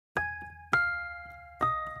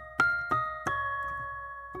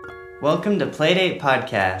Welcome to Playdate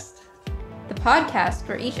Podcast. The podcast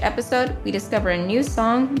where each episode we discover a new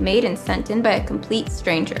song made and sent in by a complete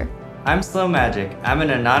stranger. I'm Slow Magic. I'm an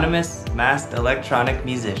anonymous, masked electronic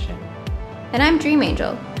musician. And I'm Dream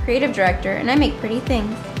Angel, creative director, and I make pretty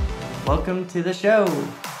things. Welcome to the show.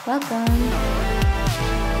 Welcome.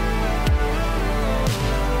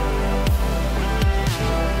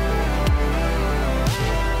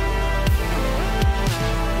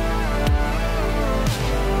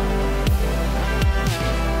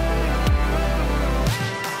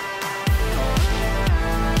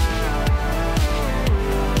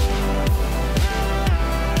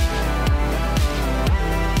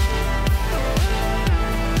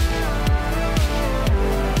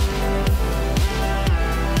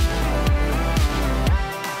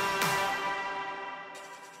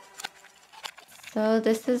 So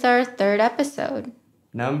this is our third episode.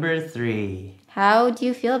 Number 3. How do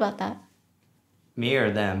you feel about that? Me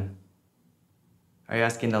or them? Are you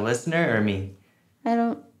asking the listener or me?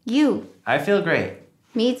 You. I feel great.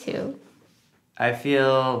 Me too. I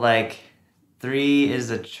feel like 3 is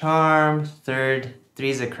a charm, 3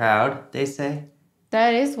 is a crowd, they say.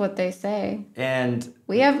 That is what they say. And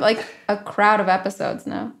we have like a crowd of episodes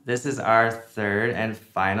now. This is our third and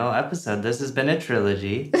final episode. This has been a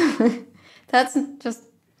trilogy. That's just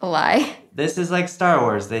a lie. This is like Star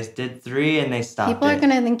Wars. They did 3 and they stopped People are going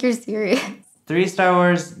to think you're serious. 3 Star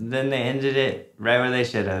Wars, then they ended it right where they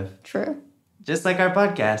should have. True. Just like our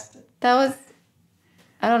podcast. That was,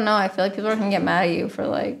 I don't know. I feel like people are going to get mad at you for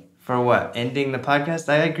like... For what? Ending the podcast?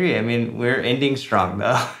 I agree. I mean, we're ending strong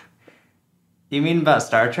though. You mean about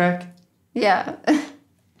Star Trek? Yeah.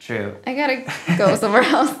 True. I gotta go somewhere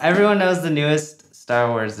else. Everyone knows the newest Star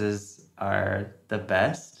Warses are the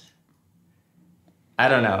best. I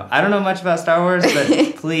don't know. I don't know much about Star Wars,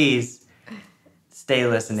 but please stay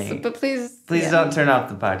listening. But please don't turn off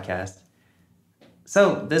the podcast.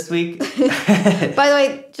 So this week... By the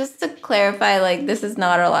way, just to clarify, like, this is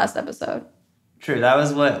not our last episode. True. That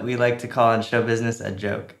was what we like to call in show business a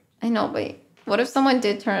joke. I know, but what if someone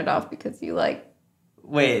did turn it off because you like...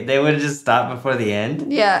 Wait, they would have just stopped before the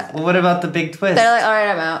end? Yeah. Well, what about the big twist? They're like, all right,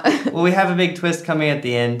 I'm out. Well, we have a big twist coming at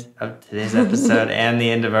the end of today's episode and the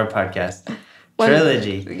end of our podcast.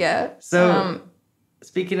 Trilogy. Yeah. So,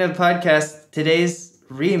 speaking of podcasts, today's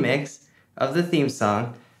remix of the theme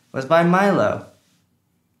song was by Milo.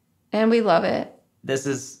 And we love it. This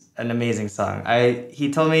is an amazing song.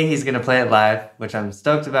 He told me he's going to play it live, which I'm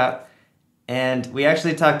stoked about. And we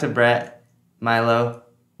actually talked to Brett, Milo.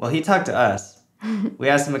 Well, he talked to us. We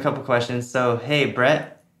asked him a couple questions. So, hey,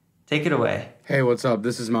 Brett, take it away. Hey, what's up?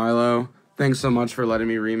 This is Milo. Thanks so much for letting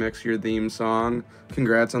me remix your theme song.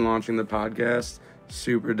 Congrats on launching the podcast.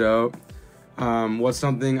 Super dope. What's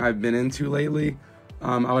something I've been into lately?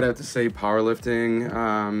 I would have to say powerlifting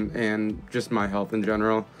and just my health in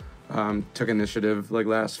general. Took initiative like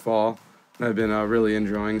last fall, and I've been really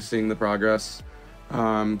enjoying seeing the progress.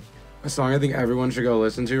 A song I think everyone should go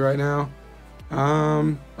listen to right now.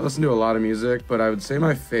 I listen to a lot of music, but I would say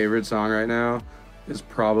my favorite song right now is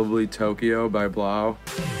probably Tokyo by Blau.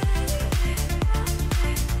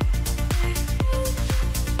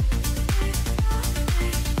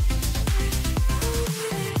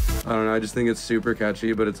 I don't know, I just think it's super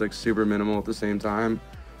catchy, but it's like super minimal at the same time.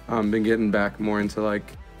 Been getting back more into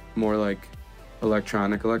more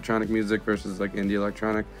electronic music versus like indie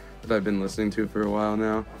electronic that I've been listening to for a while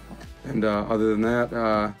now. And other than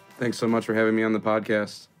that, thanks so much for having me on the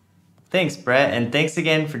podcast. Thanks, Brett, and thanks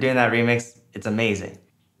again for doing that remix. It's amazing.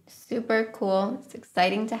 Super cool. It's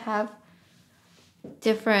exciting to have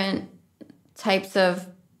different types of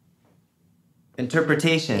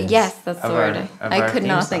interpretations. Yes, that's the word. I could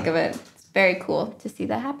not think of it. It's very cool to see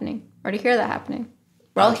that happening or to hear that happening.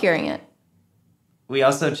 We're all hearing it. We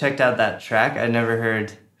also checked out that track I'd never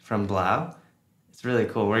heard from Blau. It's really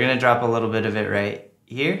cool. We're going to drop a little bit of it right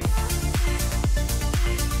here.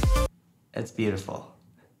 It's beautiful.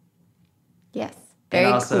 Yes,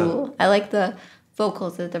 very cool. I like the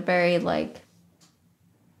vocals. They're very like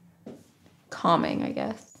calming, I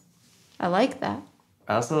guess. I like that.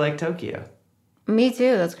 I also like Tokyo. Me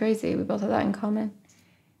too. That's crazy. We both have that in common.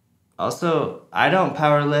 Also, I don't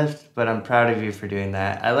power lift, but I'm proud of you for doing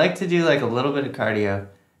that. I like to do like a little bit of cardio.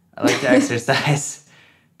 I like to exercise,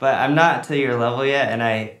 but I'm not to your level yet,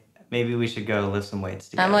 and maybe we should go lift some weights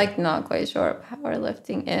together. I'm like not quite sure what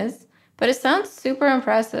powerlifting is, but it sounds super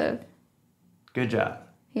impressive. Good job.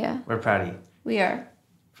 Yeah. We're proud of you. We are.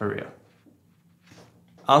 For real.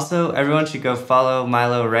 Also, everyone should go follow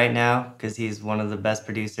Milo right now because he's one of the best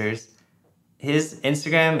producers. His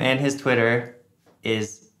Instagram and his Twitter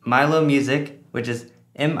is Milo Music, which is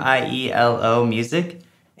Mielo Music.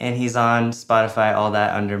 and he's on Spotify, all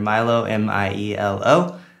that, under Milo,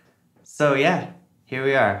 Mielo. So yeah, here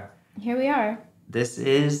we are. Here we are. This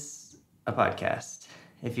is a podcast,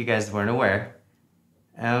 if you guys weren't aware.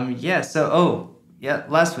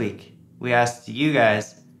 Last week we asked you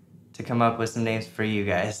guys to come up with some names for you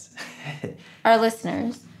guys. Our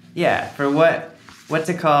listeners. Yeah, for what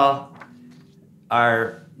to call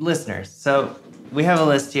our listeners. So we have a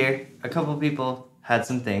list here. A couple people had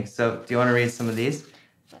some things. So do you want to read some of these?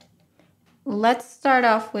 Let's start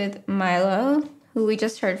off with Milo, who we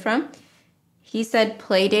just heard from. He said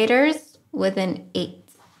Playdaters with an 8.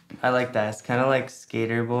 I like that. It's kind of like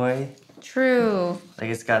Skater Boy. True. Like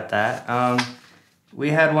it's got that. We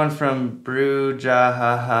had one from Brew Ja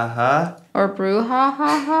Ha Ha Ha. Or Brew Ha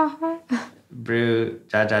Ha Ha Ha. Brew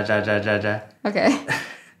Ja Ja Ja Ja Ja Ja. Okay.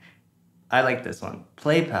 I like this one.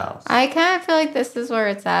 Play Pals. I kind of feel like this is where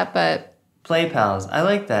it's at, but... Play Pals. I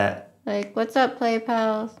like that. Like, what's up, Play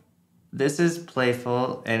Pals? This is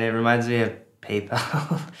playful, and it reminds me of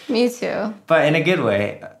PayPal. Me too. But in a good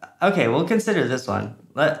way. Okay, we'll consider this one.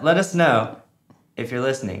 Let us know if you're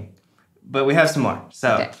listening. But we have some more.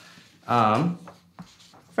 So, okay.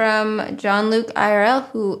 From John Luke IRL,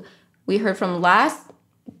 who we heard from last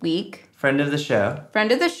week. Friend of the show.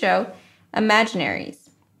 Imaginaries.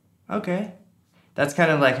 Okay. That's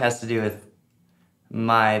kind of like has to do with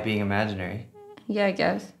my being imaginary. Yeah, I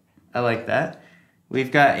guess. I like that.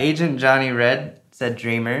 We've got Agent Johnny Red said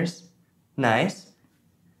Dreamers. Nice.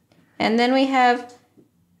 And then we have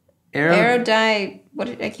I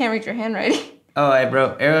can't read your handwriting. Oh, I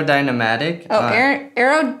wrote Aerodynamatic. Oh,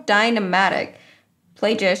 Aerodynamatic.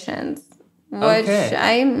 Plagicians. Which okay.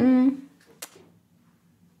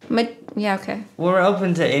 yeah, okay. Well, we're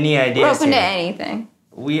open to any ideas. We're open to anything.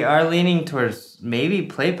 We are leaning towards maybe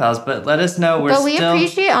Play Pals, but let us know. We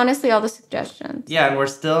appreciate, honestly, all the suggestions. Yeah, and we're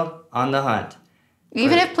still on the hunt.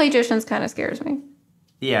 Even if Plagicians kind of scares me.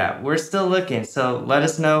 Yeah, we're still looking, so let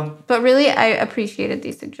us know. But really, I appreciated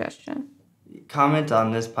the suggestion. Comment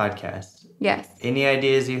on this podcast. Yes. Any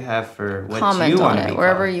ideas you have for what comment you want to be Comment on it,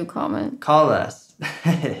 wherever called. You comment. Call us.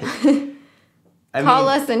 Call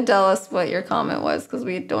us and tell us what your comment was, because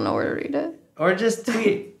we don't know where to read it. Or just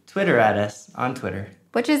Twitter at us on Twitter.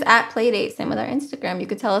 Which is at Playdate. Same with our Instagram. You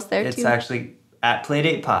could tell us there, too. It's actually at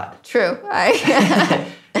Playdate Pod. True.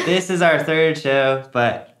 This is our third show,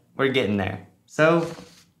 but we're getting there. So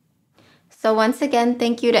once again,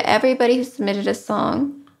 thank you to everybody who submitted a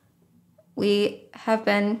song. We have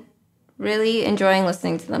been really enjoying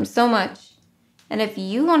listening to them so much. And if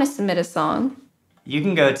you want to submit a song... You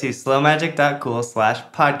can go to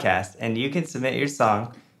slowmagic.cool/podcast, and you can submit your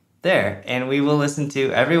song there. And we will listen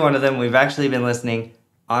to every one of them. We've actually been listening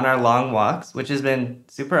on our long walks, which has been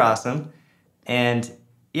super awesome. And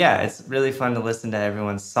yeah, it's really fun to listen to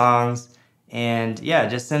everyone's songs. And yeah,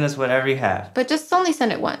 just send us whatever you have. But just only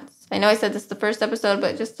send it once. I know I said this the first episode,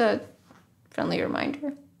 but just a friendly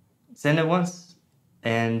reminder. Send it once,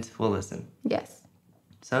 and we'll listen. Yes.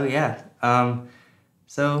 So yeah,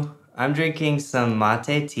 so I'm drinking some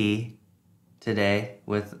mate tea today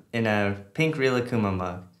in a pink Rilakkuma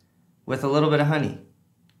mug with a little bit of honey.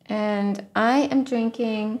 And I am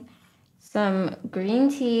drinking some green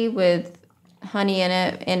tea with honey in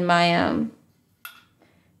it in my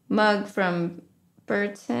mug from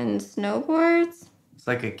Burton Snowboards. It's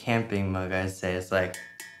like a camping mug, I'd say. It's like...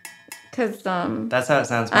 Because that's how it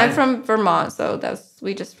sounds. I'm from Vermont, so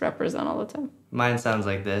we just represent all the time. Mine sounds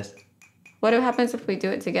like this. What happens if we do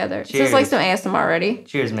it together? Cheers. This is like some ASMR already.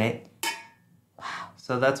 Cheers, mate. Wow.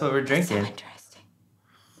 So that's what we're drinking. So interesting.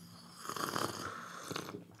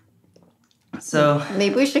 So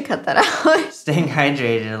maybe we should cut that out. Staying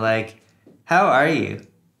hydrated, like, how are you?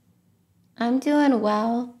 I'm doing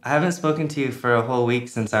well. I haven't spoken to you for a whole week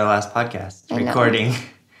since our last podcast recording.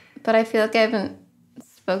 But I feel like I haven't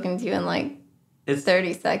spoken to you in like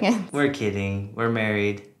 30 seconds. We're kidding. We're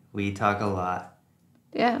married. We talk a lot.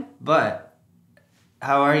 Yeah. But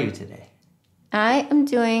how are you today? I am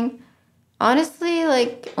doing, honestly,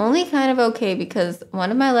 like, only kind of okay because one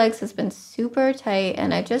of my legs has been super tight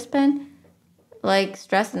and I've just been, like,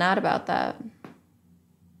 stressing out about that.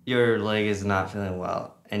 Your leg is not feeling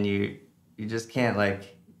well and you just can't,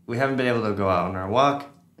 like, we haven't been able to go out on our walk.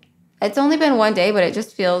 It's only been one day, but it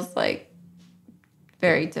just feels, like,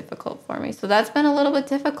 very difficult for me. So that's been a little bit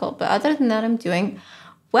difficult. But other than that, I'm doing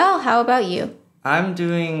well. How about you? I'm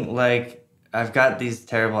doing, like, I've got these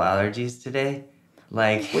terrible allergies today.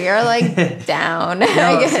 Like... We are, like, down.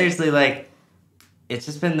 No, seriously, like, it's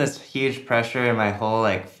just been this huge pressure in my whole,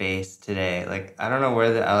 like, face today. Like, I don't know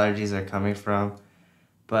where the allergies are coming from.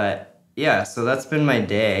 But, yeah, so that's been my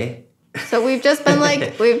day. So we've just been,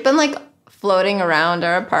 like, floating around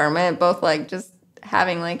our apartment, both like just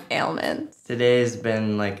having like ailments. Today's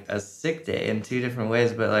been like a sick day in 2 different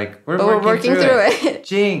ways, but like we're But working through it. it.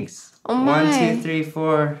 Jinx. Oh my. 1, 2, 3,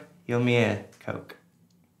 4. You'll me a Coke.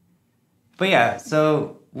 But yeah,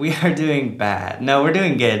 so we are doing bad. No, we're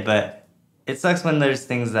doing good, but it sucks when there's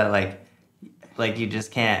things that like you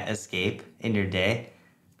just can't escape in your day.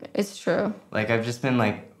 It's true. Like I've just been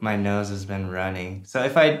like my nose has been running. So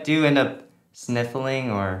if I do end up sniffling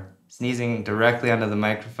or sneezing directly onto the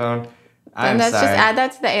microphone, I'm let's sorry. just add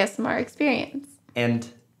that to the ASMR experience. And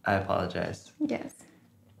I apologize. Yes.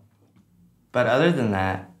 But other than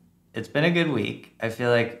that, it's been a good week. I feel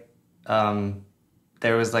like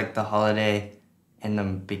there was like the holiday in the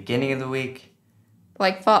beginning of the week.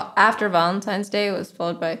 Like after Valentine's Day was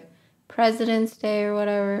followed by President's Day or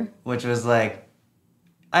whatever. Which was like,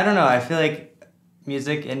 I don't know, I feel like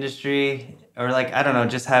music industry or like, I don't know,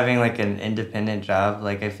 just having like an independent job.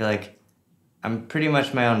 Like I feel like I'm pretty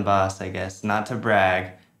much my own boss, I guess. Not to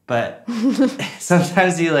brag, but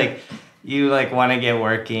sometimes you want to get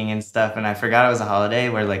working and stuff. And I forgot it was a holiday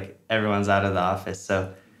where like everyone's out of the office.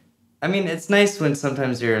 So, I mean, it's nice when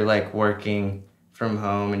sometimes you're like working from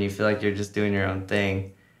home and you feel like you're just doing your own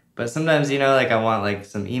thing. But sometimes, you know, like I want like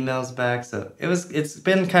some emails back. So it's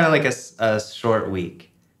been kind of like a short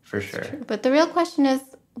week for sure. But the real question is,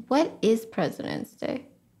 what is President's Day?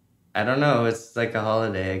 I don't know. It's like a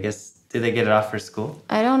holiday. I guess, do they get it off for school?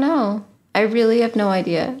 I don't know. I really have no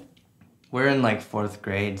idea. We're in like 4th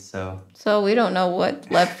grade, so... So we don't know what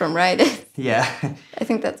left from right is. Yeah. I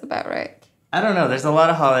think that's about right. I don't know. There's a lot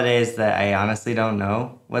of holidays that I honestly don't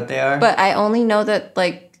know what they are. But I only know that,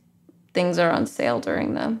 like, things are on sale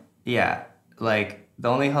during them. Yeah. Like, the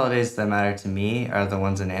only holidays that matter to me are the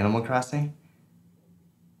ones in Animal Crossing.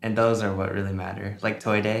 And those are what really matter. Like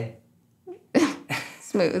Toy Day.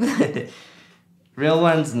 Smooth. Real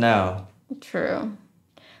ones, no. True.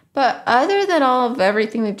 But other than all of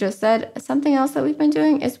everything we've just said, something else that we've been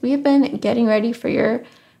doing is we've been getting ready for your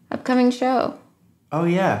upcoming show. Oh,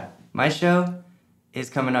 yeah. My show is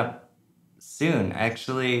coming up soon.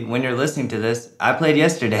 Actually, when you're listening to this, I played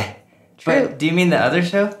yesterday. True. But do you mean the other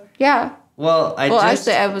show? Yeah. Well,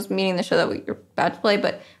 actually, I was meaning the show that you're about to play,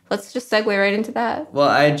 but let's just segue right into that. Well,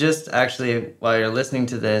 I just actually, while you're listening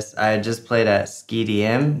to this, I just played at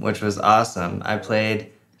SkiDM, which was awesome. I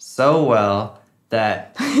played so well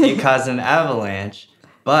that it caused an avalanche,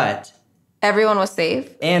 but... Everyone was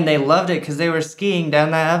safe. And they loved it because they were skiing down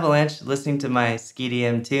that avalanche, listening to my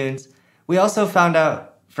SkiDM tunes. We also found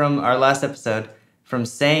out from our last episode, from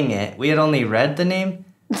saying it, we had only read the name,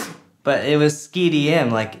 but it was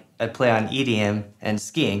SkiDM, like a play on EDM and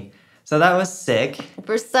skiing. So that was sick.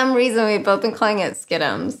 For some reason, we've both been calling it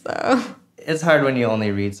Skiddums, so... It's hard when you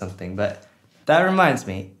only read something, but that reminds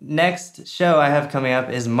me. Next show I have coming up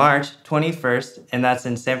is March 21st, and that's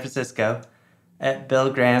in San Francisco at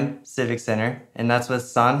Bill Graham Civic Center, and that's with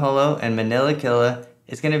San Holo and Manila Killa.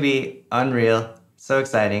 It's going to be unreal. So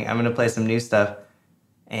exciting. I'm going to play some new stuff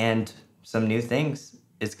and some new things.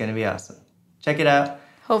 It's going to be awesome. Check it out.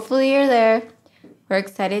 Hopefully you're there. We're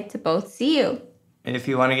excited to both see you. And if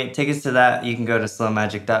you want to get tickets to that, you can go to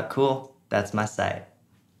slowmagic.cool. That's my site.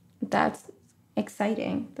 That's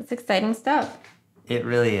exciting. That's exciting stuff. It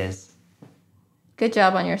really is. Good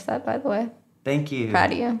job on your set, by the way. Thank you.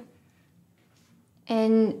 Proud of you.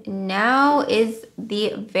 And now is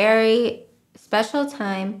the very special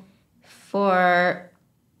time for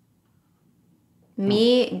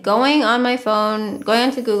me going on my phone, going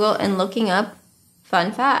onto Google and looking up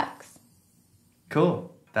fun facts.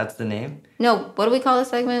 Cool. That's the name? No, what do we call this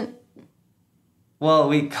segment? Well,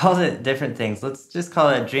 we called it different things. Let's just call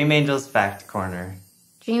it Dream Angels Fact Corner.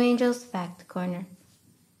 Dream Angels Fact Corner.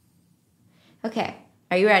 Okay,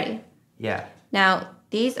 are you ready? Yeah. Now,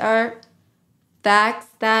 these are facts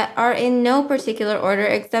that are in no particular order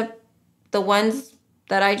except the ones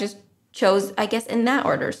that I just chose, I guess, in that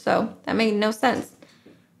order. So that made no sense.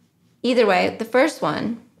 Either way, the first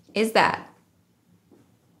one is that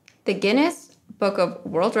the Guinness Book of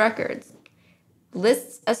World Records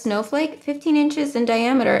lists a snowflake 15 inches in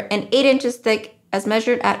diameter and 8 inches thick as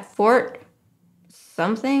measured at Fort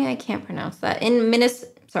something, I can't pronounce that, in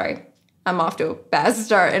Sorry, I'm off to a bad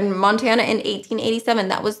start. In Montana in 1887,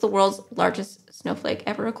 that was the world's largest snowflake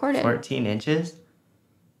ever recorded. 14 inches?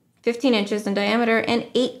 15 inches in diameter and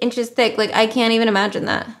 8 inches thick. Like, I can't even imagine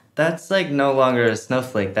that. That's like no longer a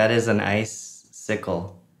snowflake. That is an ice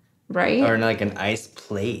sickle. Right? Or like an ice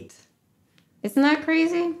plate. Isn't that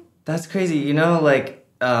crazy? That's crazy. You know, like,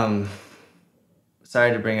 sorry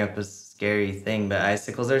to bring up a scary thing, but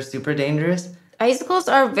icicles are super dangerous. Icicles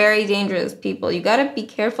are very dangerous, people. You gotta be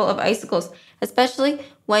careful of icicles, especially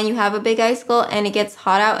when you have a big icicle and it gets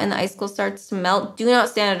hot out and the icicle starts to melt. Do not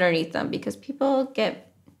stand underneath them because people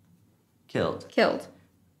get Killed.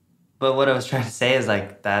 But what I was trying to say is,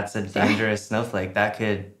 like, that's a dangerous snowflake. That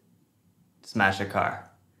could smash a car.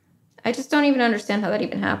 I just don't even understand how that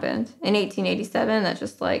even happened. In 1887, that's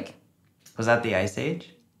just like... Was that the Ice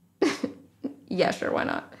Age? Yeah, sure, why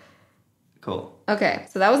not? Cool. Okay,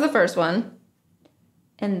 so that was the first one.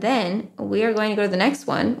 And then we are going to go to the next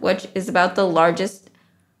one, which is about the largest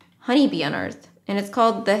honeybee on Earth. And it's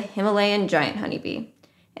called the Himalayan giant honeybee.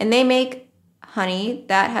 And they make honey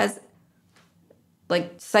that has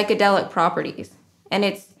like psychedelic properties. And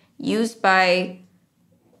it's used by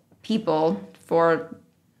people for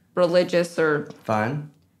religious or... Fun?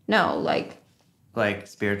 No, like... Like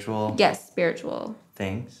spiritual? Yes, spiritual.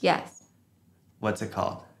 Things? Yes. What's it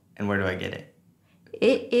called? And where do I get it?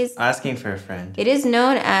 It is... Asking for a friend. It is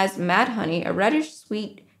known as mad honey, a reddish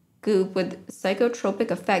sweet goop with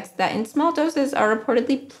psychotropic effects that in small doses are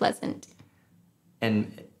reportedly pleasant.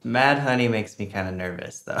 And mad honey makes me kind of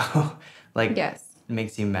nervous, though. Like, yes. It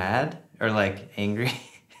makes you mad or, like, angry?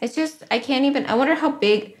 It's just, I can't even... I wonder how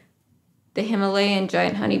big the Himalayan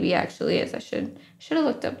giant honeybee actually is. I should have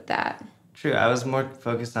looked up that. True. I was more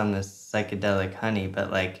focused on this psychedelic honey, but,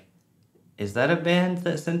 like, is that a band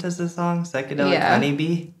that sent us a song? Psychedelic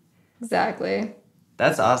Honeybee? Exactly.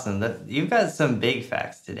 That's awesome. You've got some big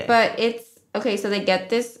facts today. But it's... Okay, so they get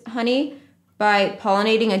this honey by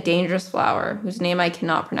pollinating a dangerous flower whose name I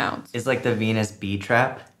cannot pronounce. It's like the Venus bee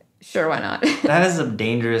trap. Sure, why not? That is a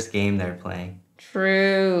dangerous game they're playing.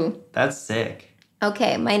 True. That's sick.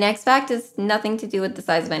 Okay, my next fact is nothing to do with the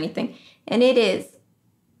size of anything. And it is,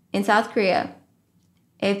 in South Korea,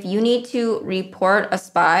 if you need to report a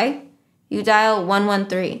spy, you dial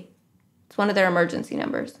 113. It's one of their emergency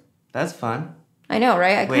numbers. That's fun. I know,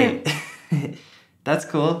 right? Wait, that's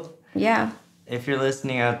cool. Yeah. If you're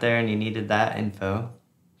listening out there and you needed that info.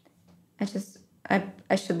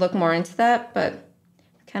 I should look more into that, but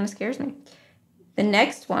it kind of scares me. The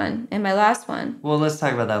next one, and my last one. Well, let's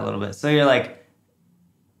talk about that a little bit. So you're like,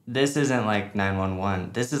 this isn't like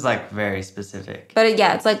 911. This is like very specific. But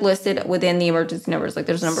yeah, it's like listed within the emergency numbers. Like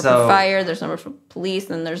there's a number for fire, there's a number for police,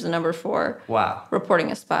 and there's a number for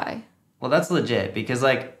reporting a spy. Well, that's legit because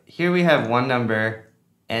like here we have one number,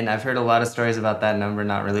 and I've heard a lot of stories about that number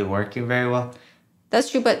not really working very well.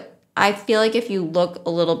 That's true, but I feel like if you look a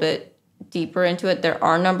little bit deeper into it, there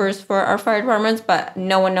are numbers for our fire departments, but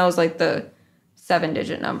no one knows like the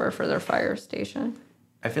 7-digit number for their fire station.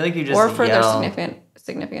 I feel like you just or for their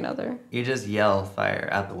significant other. You just yell fire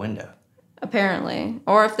out the window. Apparently.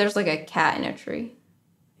 Or if there's like a cat in a tree.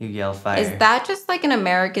 You yell fire. Is that just like an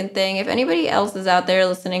American thing? If anybody else is out there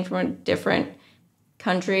listening from a different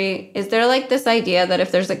country, is there like this idea that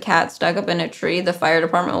if there's a cat stuck up in a tree, the fire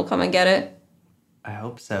department will come and get it? I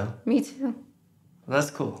hope so. Me too. Well,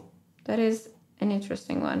 that's cool. That is an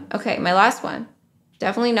interesting one. Okay, my last one.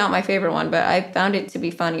 Definitely not my favorite one, but I found it to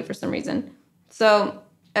be funny for some reason. So,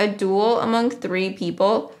 a duel among 3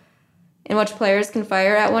 people in which players can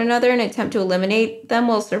fire at one another and attempt to eliminate them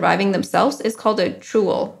while surviving themselves is called a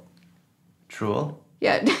truel. Truel?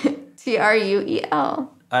 Yeah, Truel.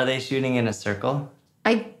 Are they shooting in a circle?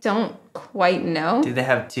 I don't quite know. Do they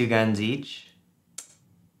have 2 guns each?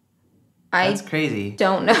 That's crazy.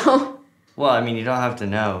 Don't know. Well, I mean, you don't have to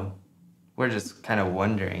know. We're just kind of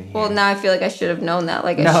wondering here. Well, now I feel like I should have known that.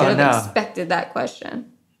 Like, I should have expected that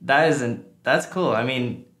question. That's cool. I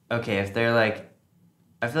mean, okay, if they're like,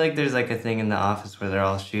 I feel like there's like a thing in the office where they're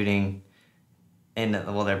all shooting and,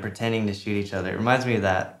 well, they're pretending to shoot each other. It reminds me of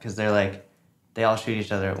that because they're like, they all shoot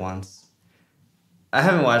each other at once. I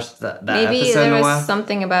haven't watched that episode in a while. Maybe there was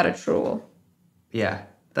something about a truel. Yeah,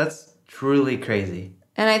 that's truly crazy.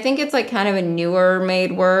 And I think it's like kind of a newer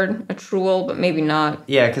made word, a truel, but maybe not.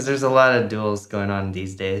 Yeah, because there's a lot of duels going on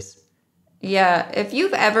these days. Yeah, if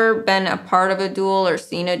you've ever been a part of a duel or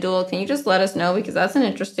seen a duel, can you just let us know? Because that's an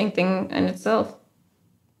interesting thing in itself.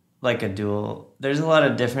 Like a duel. There's a lot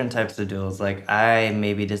of different types of duels. Like I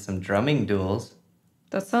maybe did some drumming duels.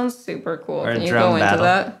 That sounds super cool. Or can a you drum go battle. into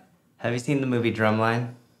that? Have you seen the movie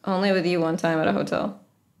Drumline? Only with you one time at a hotel.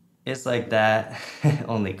 It's like that,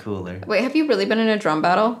 only cooler. Wait, have you really been in a drum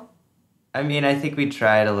battle? I mean, I think we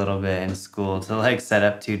tried a little bit in school to like set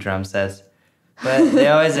up 2 drum sets, but they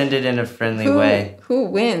always ended in a friendly way. Who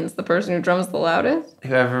wins? The person who drums the loudest?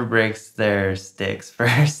 Whoever breaks their sticks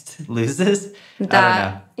first loses.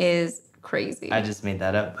 That is crazy. I just made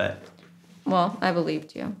that up, but... Well, I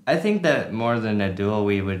believed you. I think that more than a duel,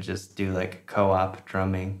 we would just do like co-op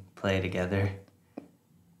drumming, play together.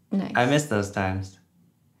 Nice. I miss those times.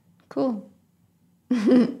 Cool.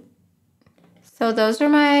 So those are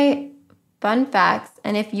my fun facts.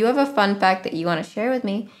 And if you have a fun fact that you want to share with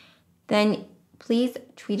me, then please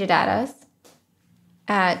tweet it at us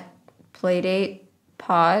at Playdate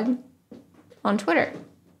Pod on Twitter.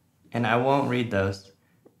 And I won't read those,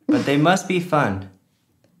 but they must be fun.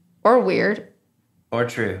 Or weird. Or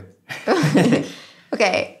true.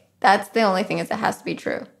 Okay, that's the only thing is it has to be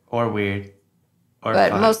true. Or weird. Or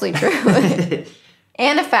but fun. Mostly true.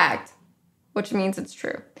 And a fact, which means it's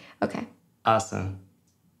true. Okay. Awesome.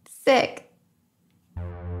 Sick.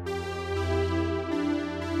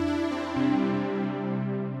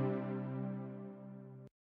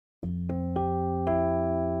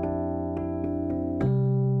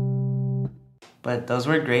 But those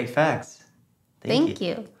were great facts. Thank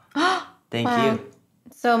you. Thank Wow. you.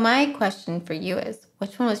 So my question for you is,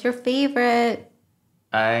 which one was your favorite?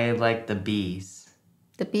 I like the bees.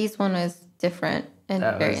 The bees one was different and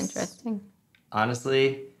That very was- interesting.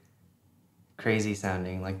 Honestly, crazy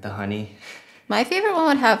sounding, like the honey. My favorite one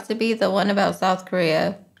would have to be the one about South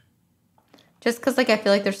Korea. Just because, like, I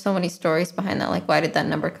feel like there's so many stories behind that. Like, why did that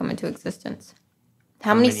number come into existence?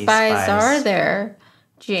 How many spies are there?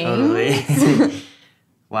 James? Totally.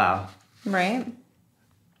 Wow. Right?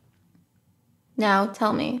 Now,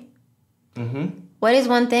 tell me, Mm-hmm. what is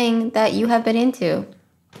one thing that you have been into?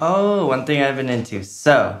 Oh, one thing I've been into.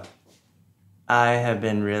 So, I have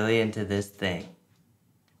been really into this thing.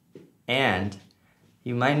 And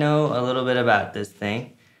you might know a little bit about this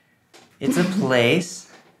thing. It's a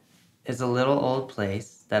place, it's a little old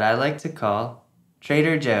place that I like to call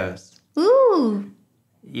Trader Joe's. Ooh,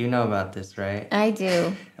 You know about this, right? I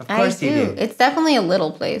do. Of course I you do. It's definitely a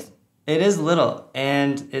little place. It is little,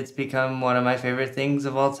 and it's become one of my favorite things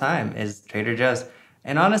of all time is Trader Joe's.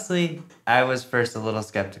 And honestly, I was first a little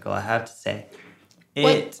skeptical, I have to say.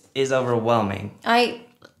 It is overwhelming.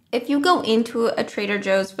 If you go into a Trader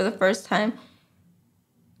Joe's for the first time,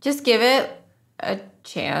 just give it a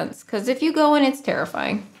chance. Because if you go in, it's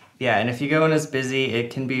terrifying. Yeah, and if you go and it's busy,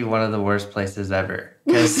 it can be one of the worst places ever.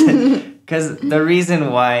 Because the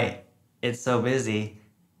reason why it's so busy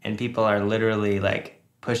and people are literally like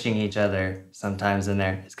pushing each other sometimes in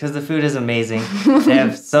there is because the food is amazing. They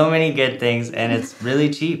have so many good things and it's really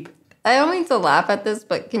cheap. I don't mean to laugh at this,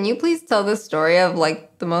 but can you please tell the story of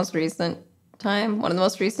like the most recent time? One of the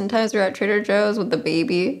most recent times we were at Trader Joe's with the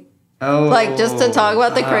baby. Oh, Like just to talk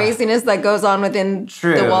about the craziness that goes on within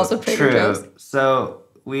the walls of Trader Joe's. So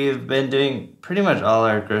we've been doing pretty much all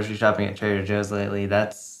our grocery shopping at Trader Joe's lately.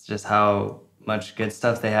 That's just how much good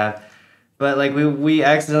stuff they have. But like we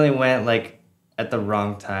accidentally went like at the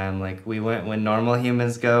wrong time. Like we went when normal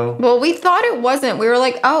humans go. Well, we thought it wasn't. We were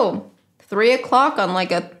like, 3:00 on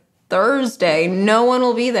like a Thursday. No one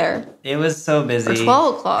will be there. It was so busy. Or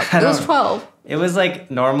 12 o'clock. It was 12. It was like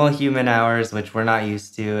normal human hours, which we're not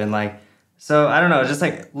used to. And like, so I don't know, just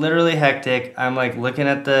like literally hectic. I'm like looking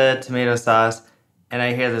at the tomato sauce and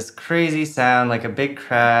I hear this crazy sound, like a big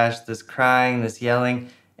crash, this crying, this yelling.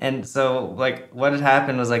 And so like what had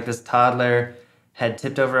happened was like this toddler had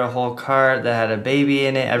tipped over a whole cart that had a baby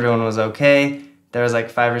in it. Everyone was okay. There was like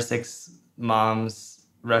 5 or 6 moms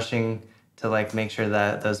rushing to like make sure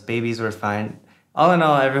that those babies were fine. All in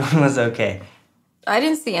all, everyone was okay. I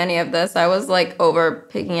didn't see any of this. I was like over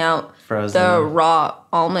picking out Frozen. the raw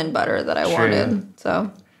almond butter that I True. wanted.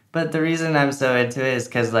 So But the reason I'm so into it is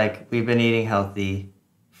because like we've been eating healthy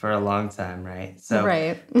for a long time, right? So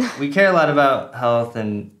right. we care a lot about health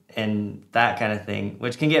and that kind of thing,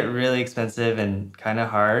 which can get really expensive and kind of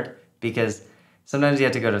hard because sometimes you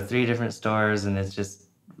have to go to 3 different stores and it's just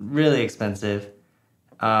really expensive.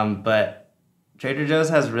 But Trader Joe's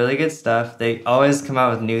has really good stuff. They always come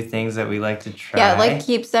out with new things that we like to try. Yeah, it like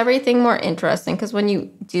keeps everything more interesting because when you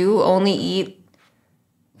do only eat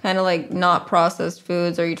kind of like not processed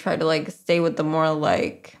foods or you try to like stay with the more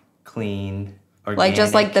like Clean, organic. like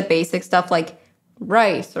just like the basic stuff like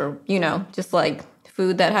rice or just like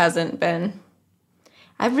food that hasn't been.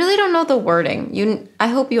 I really don't know the wording. I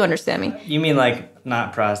hope you understand me. You mean like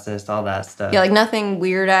not processed, all that stuff. Yeah, like nothing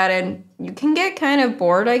weird added. You can get kind of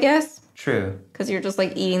bored, I guess. True. Because you're just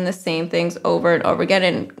like eating the same things over and over again,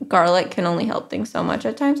 and garlic can only help things so much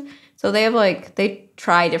at times. So they have they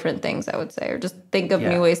try different things, I would say, or just think of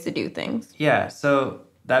new ways to do things. Yeah, so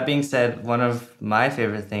that being said, one of my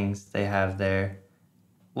favorite things they have there,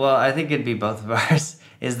 well, I think it'd be both of ours,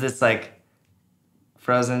 is this like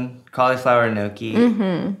frozen cauliflower gnocchi.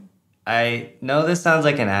 Mm-hmm. I know this sounds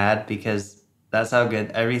like an ad because that's how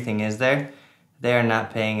good everything is there. They are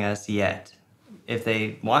not paying us yet. If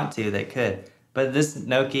they want to, they could. But this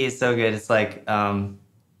gnocchi is so good. It's like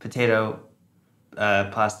potato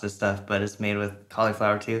pasta stuff, but it's made with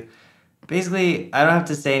cauliflower too. basically, I don't have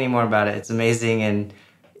to say any more about it. It's amazing and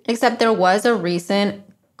Except there was a recent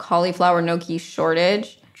cauliflower gnocchi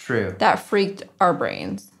shortage true. that freaked our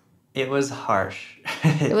brains. It was harsh.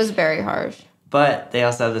 It was very harsh. But they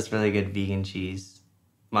also have this really good vegan cheese.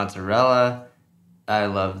 Mozzarella. I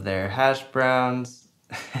love their hash browns.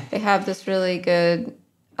 They have this really good,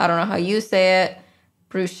 I don't know how you say it,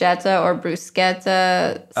 bruschetta or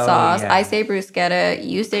bruschetta sauce. Yeah. I say bruschetta,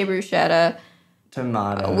 you say bruschetta.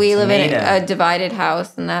 Tomato. We live in tomato. a divided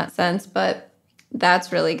house in that sense, but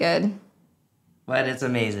that's really good. But it's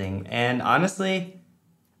amazing. And honestly,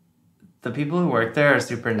 the people who work there are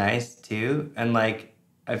super nice too. And like,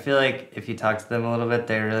 I feel like if you talk to them a little bit,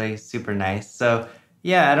 they're really super nice. So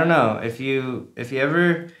yeah, I don't know. If you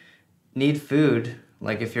ever need food,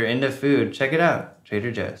 like if you're into food, check it out.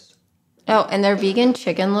 Trader Joe's. Oh, and their vegan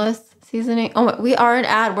chickenless seasoning. Oh, we are an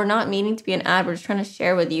ad. We're not meaning to be an ad. We're just trying to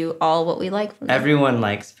share with you all what we like from them. Everyone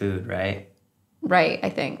likes food, right? Right, I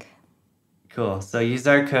think. Cool. So use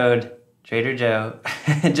our code Trader Joe.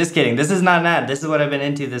 Just kidding. This is not an ad. This is what I've been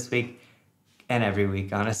into this week and every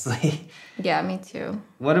week, honestly. Yeah, me too.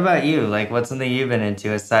 What about you? Like, what's something you've been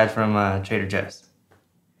into aside from Trader Joe's?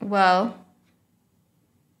 Well,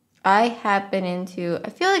 I have been into, I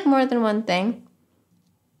feel like more than one thing.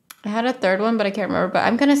 I had a third one, but I can't remember. But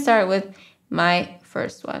I'm going to start with my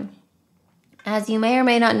first one. As you may or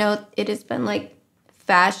may not know, it has been like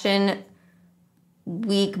fashion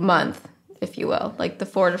week month, if you will, like the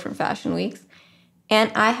 4 different fashion weeks.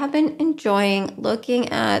 And I have been enjoying looking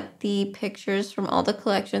at the pictures from all the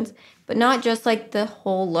collections, but not just like the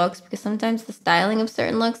whole looks, because sometimes the styling of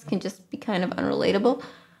certain looks can just be kind of unrelatable.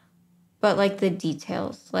 But like the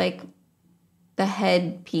details, like the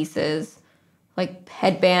head pieces, like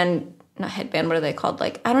not headband, what are they called?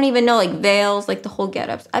 Like, I don't even know, like veils, like the whole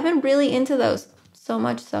get-ups. I've been really into those, so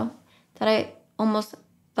much so that I almost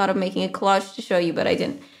thought of making a collage to show you, but I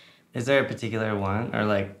didn't. Is there a particular one or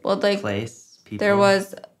like place? People? There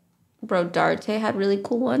was, Rodarte had really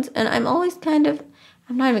cool ones. And I'm always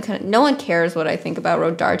no one cares what I think about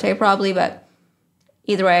Rodarte probably, but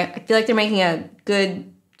either way, I feel like they're making a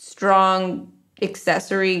good, strong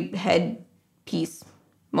accessory headpiece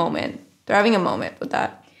moment. They're having a moment with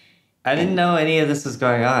that. I didn't know any of this was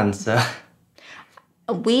going on, so.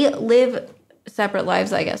 We live separate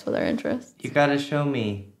lives, I guess, with our interests. You gotta show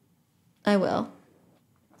me. I will.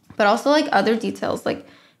 But also, like, other details, like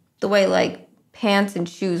the way, like, pants and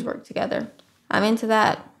shoes work together. I'm into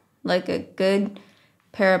that. Like, a good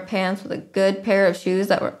pair of pants with a good pair of shoes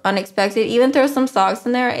that were unexpected. Even throw some socks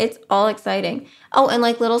in there. It's all exciting. Oh, and,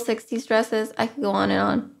 like, little 60s dresses. I could go on and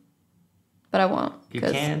on. But I won't. You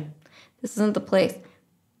can. This isn't the place.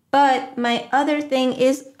 But my other thing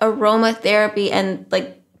is aromatherapy and,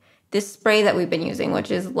 like, this spray that we've been using,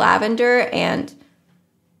 which is lavender and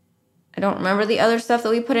I don't remember the other stuff that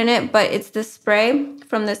we put in it, but it's this spray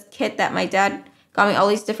from this kit that my dad got me, all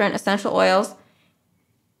these different essential oils.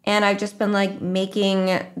 And I've just been like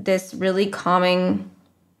making this really calming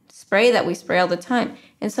spray that we spray all the time.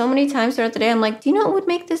 And so many times throughout the day, I'm like, do you know what would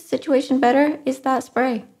make this situation better? Is that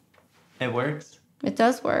spray. It works? It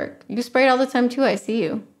does work. You spray it all the time too, I see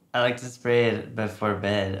you. I like to spray it before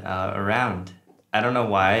bed, around. I don't know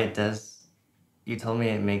why it does. You told me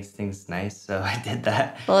it makes things nice, so I did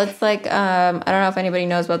that. Well, it's like, I don't know if anybody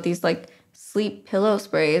knows about these, like, sleep pillow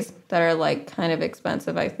sprays that are, like, kind of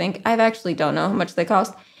expensive, I think. I actually don't know how much they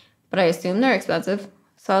cost, but I assume they're expensive.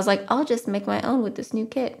 So I was like, I'll just make my own with this new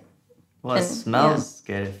kit. Well, it smells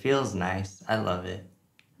good. It feels nice. I love it.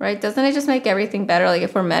 Right? Doesn't it just make everything better? Like,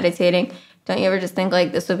 if we're meditating, don't you ever just think,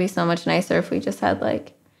 like, this would be so much nicer if we just had,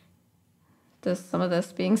 like, some of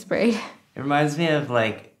this being sprayed? It reminds me of,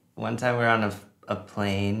 like, one time we were on a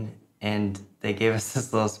plane and they gave us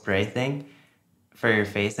this little spray thing for your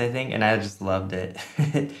face, I think, and I just loved it.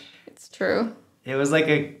 It's true. It was like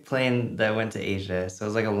a plane that went to Asia, so it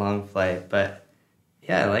was like a long flight, but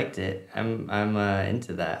yeah, I liked it. I'm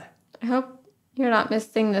into that. I hope you're not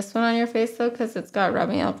missing this one on your face though, because it's got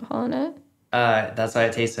rubbing alcohol in it. That's why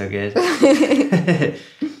it tastes so good.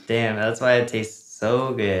 Damn, that's why it tastes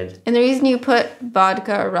so good. And the reason you put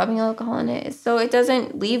vodka or rubbing alcohol in it is so it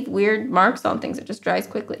doesn't leave weird marks on things. It just dries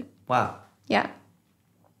quickly. Wow. Yeah.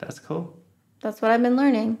 That's cool. That's what I've been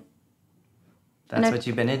learning. That's what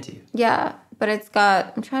you've been into. Yeah, but it's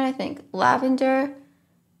got, I'm trying to think, lavender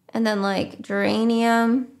and then like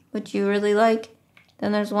geranium, which you really like.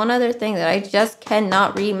 Then there's one other thing that I just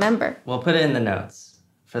cannot remember. We'll put it in the notes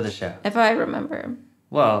for the show. If I remember.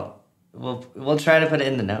 Well, we'll try to put it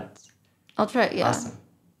in the notes. I'll try, yeah. Awesome.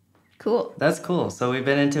 Cool. That's cool. So we've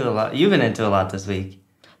been into a lot. You've been into a lot this week.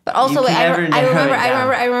 But also, wait, I remember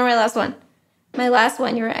my last one. My last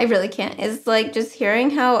one, you're right, I really can't, is like just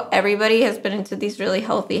hearing how everybody has been into these really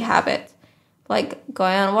healthy habits, like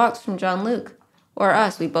going on walks from John Luke, or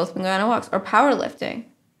us, we've both been going on walks, or powerlifting.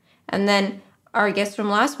 And then our guest from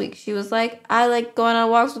last week, she was like, I like going on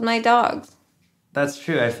walks with my dogs. That's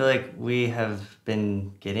true. I feel like we have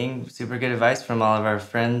been getting super good advice from all of our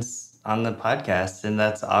friends on the podcast, and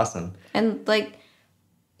that's awesome. And like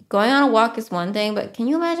going on a walk is one thing, but can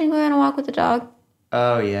you imagine going on a walk with a dog?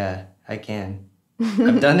 Oh, yeah, I can.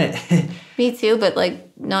 I've done it. Me too, but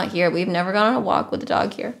like not here. We've never gone on a walk with a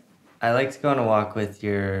dog here. I like to go on a walk with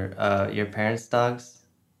your parents' dogs.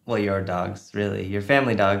 Well, your dogs, really. Your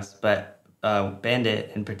family dogs, but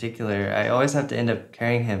Bandit in particular, I always have to end up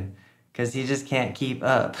carrying him because he just can't keep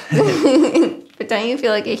up. But don't you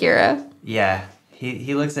feel like a hero? Yeah,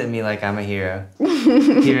 he looks at me like I'm a hero.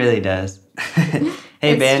 He really does. Hey,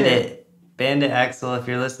 It's Bandit. true. Bandit Axel, if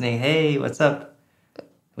you're listening, hey, what's up?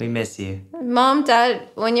 We miss you. Mom, Dad,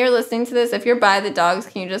 when you're listening to this, if you're by the dogs,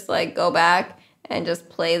 can you just like go back and just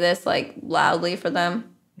play this like loudly for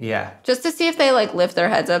them? Yeah. Just to see if they like lift their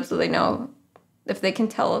heads up so they know if they can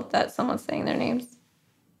tell that someone's saying their names.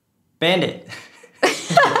 Bandit.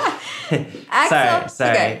 Axel?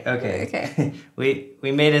 Sorry. Okay.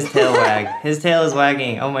 We made his tail wag. His tail is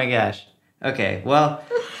wagging. Oh my gosh. Okay. Well,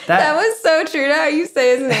 That was so true to how you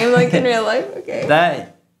say his name like in real life. Okay.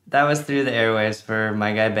 that was through the airwaves for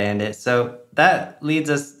my guy Bandit. So that leads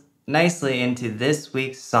us nicely into this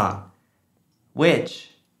week's song, which,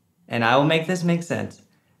 and I will make this make sense,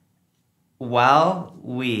 while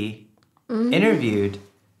we interviewed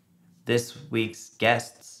this week's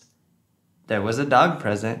guests, there was a dog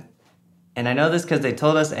present. And I know this because they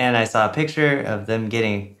told us, and I saw a picture of them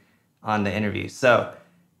getting on the interview. So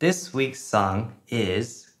this week's song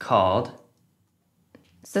is called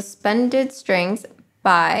Suspended Strings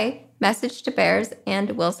by Message to Bears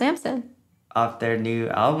and Will Samson. off their new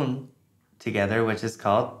album together, which is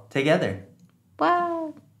called Together.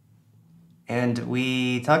 Wow. And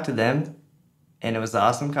we talked to them, and it was an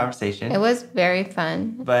awesome conversation. It was very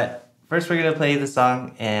fun. But first, we're going to play the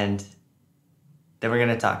song, and then we're going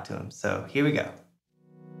to talk to them. So here we go.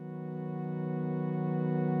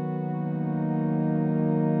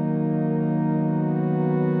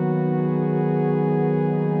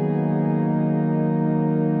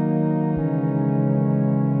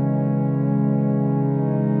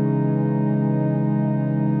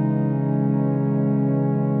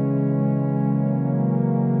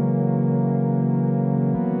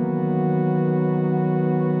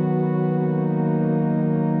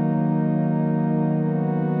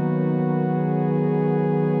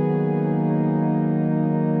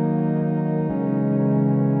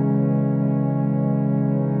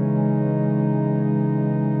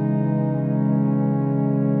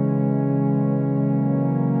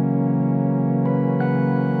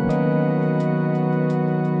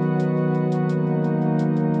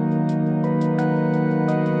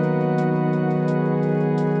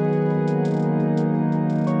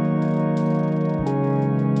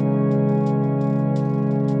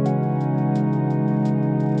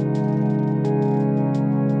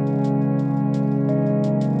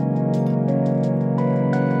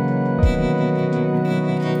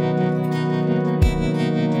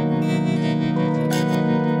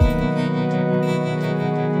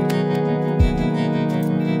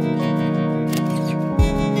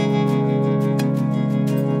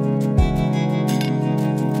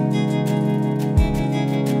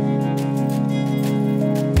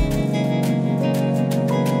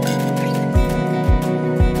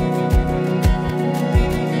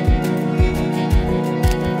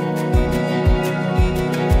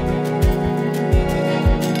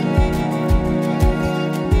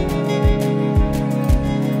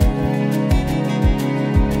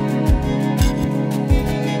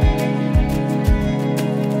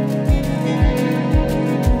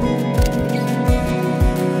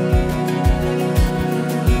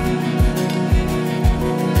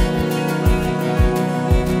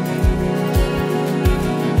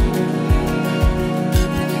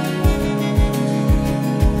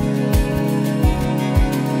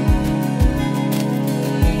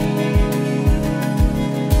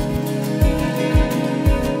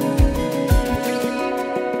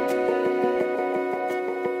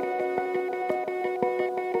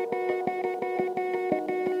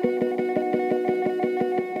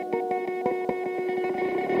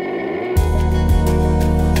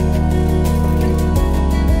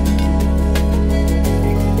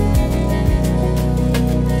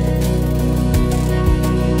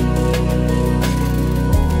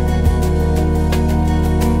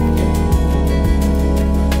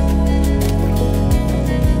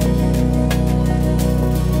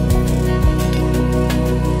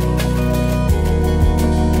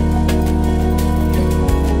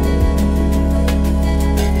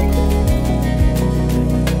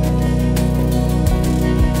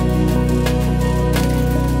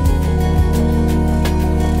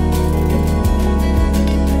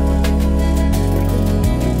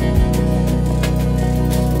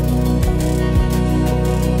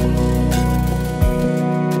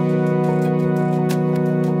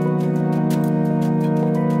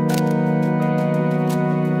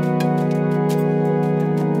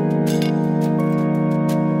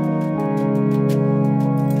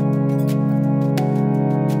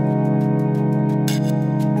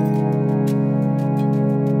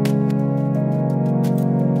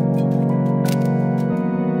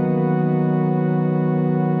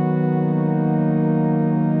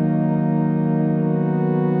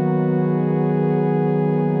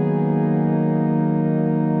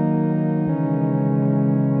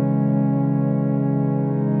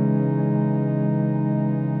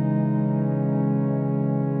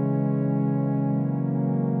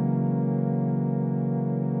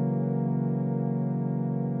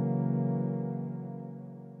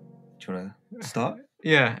 Do you want to start?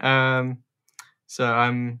 Yeah. So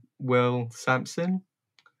I'm Will Samson,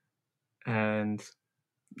 and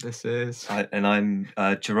this is. I'm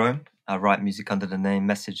Jerome. I write music under the name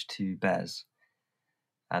Message to Bears,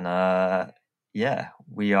 and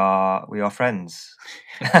we are friends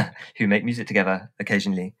who make music together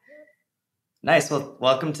occasionally. Nice. Well,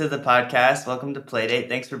 welcome to the podcast. Welcome to Playdate.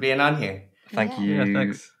 Thanks for being on here. Thank Yeah. you Yeah,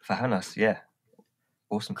 thanks. for having us. Yeah,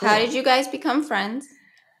 awesome. How did you guys become friends?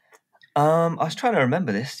 I was trying to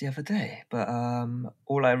remember this the other day, but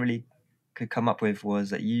all I really could come up with was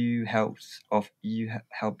that you helped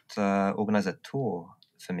organize a tour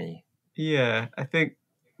for me. Yeah, I think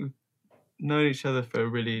we've known each other for a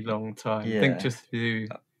really long time. I think Yeah. just through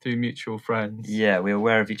mutual friends. Yeah, we're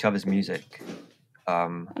aware of each other's music, Oh,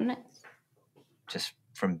 nice. just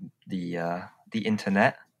from the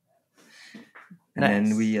internet, and Nice.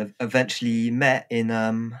 then we eventually met in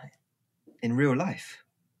real life.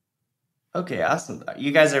 Okay, awesome.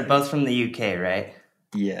 You guys are both from the UK, right?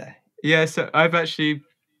 Yeah. Yeah, so I've actually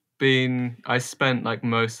I spent like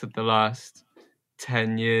most of the last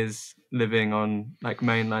 10 years living on like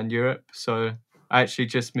mainland Europe. So I actually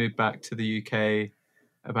just moved back to the UK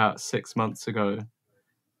about 6 months ago.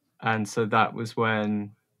 And so that was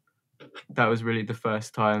really the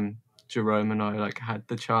first time Jerome and I like had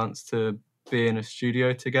the chance to be in a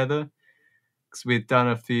studio together. Because we'd done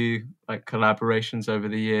a few like collaborations over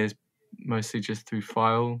the years, mostly just through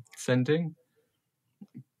file sending.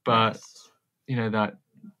 But Nice. you know that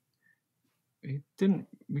we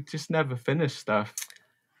just never finished stuff.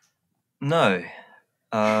 No.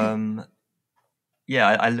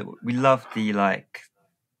 Yeah, we love the like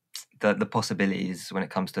the possibilities when it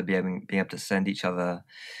comes to being able to send each other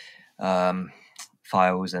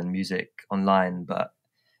files and music online, but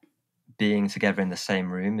being together in the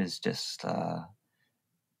same room is just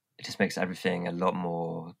it just makes everything a lot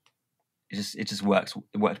more. It worked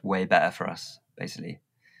way better for us, basically.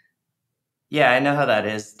 Yeah, I know how that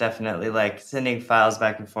is. Definitely, like sending files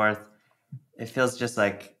back and forth. It feels just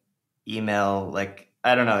like email. Like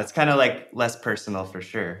I don't know. It's kind of like less personal for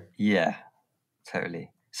sure. Yeah,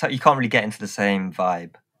 totally. So you can't really get into the same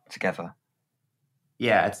vibe together.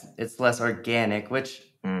 Yeah, it's less organic, which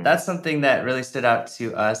that's something that really stood out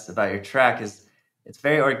to us about your track. Is it's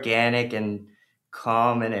very organic and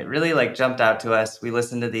calm, and it really like jumped out to us. We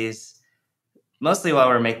listened to these mostly while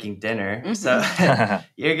we're making dinner. So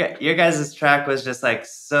your guys' track was just like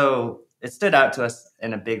so. It stood out to us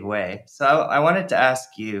in a big way. So I wanted to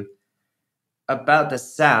ask you about the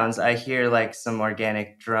sounds. I hear like some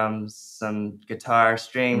organic drums, some guitar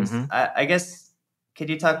strings. Mhm. I guess could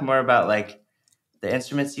you talk more about like the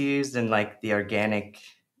instruments you used and like the organic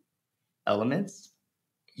elements?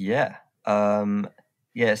 Yeah.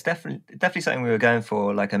 Yeah, it's definitely something we were going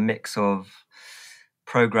for, like a mix of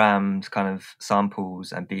programmed kind of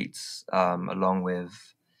samples and beats, along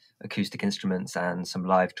with acoustic instruments and some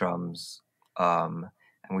live drums. And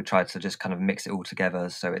we tried to just kind of mix it all together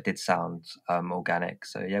so it did sound organic.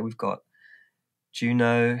 So yeah, we've got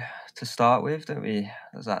Juno to start with, don't we?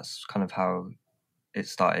 That's kind of how it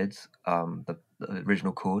started, the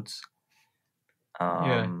original chords.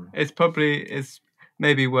 It's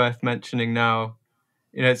maybe worth mentioning now.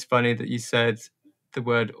 You know, it's funny that you said the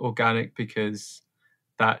word organic because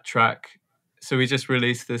that track. So we just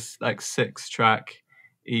released this like 6-track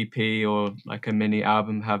EP or like a mini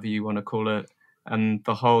album, however you want to call it, and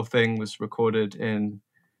the whole thing was recorded in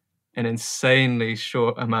an insanely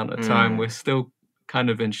short amount of time. We're still kind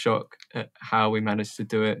of in shock at how we managed to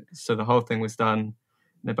do it. So the whole thing was done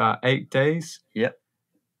in about 8 days. Yep.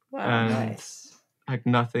 Wow. And Nice. like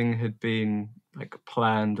nothing had been like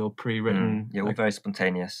planned or pre-written. Yeah, all like, very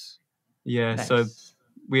spontaneous. yeah, Nice. so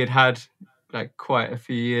we had like quite a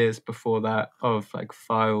few years before that of like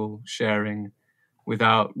file sharing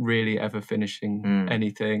without really ever finishing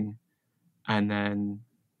anything. And then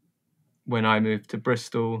when I moved to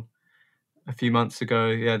Bristol a few months ago,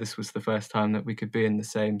 yeah, this was the first time that we could be in the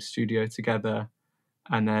same studio together.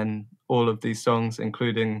 And then all of these songs,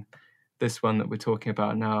 including this one that we're talking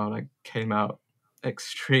about now, like came out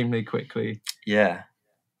extremely quickly. Yeah,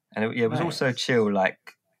 and it was also Nice. chill. Like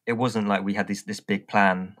it wasn't like we had this big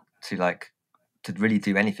plan to really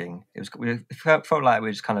do anything. It felt like we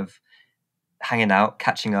were just kind of hanging out,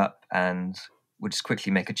 catching up, and we'll just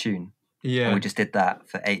quickly make a tune. Yeah, And we just did that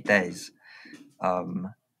for 8 days.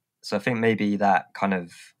 So I think maybe that kind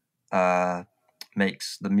of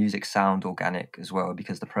makes the music sound organic as well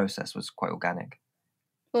because the process was quite organic.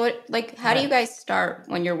 Well, like, how do you guys start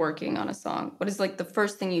when you're working on a song? What is like the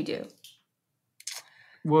first thing you do?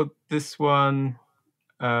 well, this one,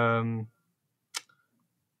 so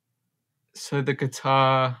the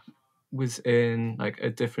guitar was in like a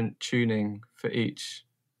different tuning for each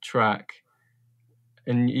track,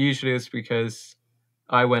 and usually it's because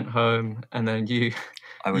I went home and then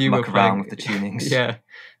I would you were muck around playing with the tunings. Yeah,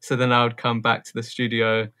 so then I would come back to the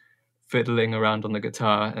studio fiddling around on the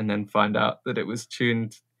guitar and then find out that it was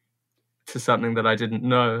tuned to something that I didn't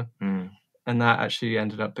know. And that actually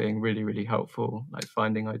ended up being really, really helpful, like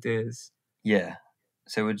finding ideas. Yeah.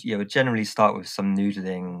 So it would generally start with some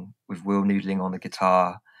noodling, with Will noodling on the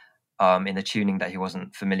guitar, in a tuning that he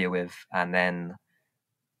wasn't familiar with, and then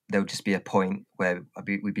there would just be a point where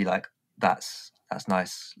we'd be like, "That's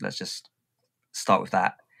nice. Let's just start with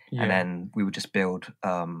that," Yeah. and then we would just build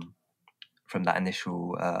from that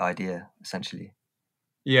initial idea, essentially.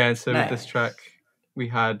 Yeah. So Nice. with this track, we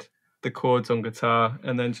had the chords on guitar,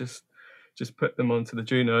 and then just put them onto the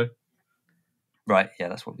Juno. Right. Yeah,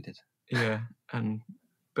 that's what we did. Yeah, and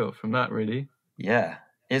built from that, really. Yeah,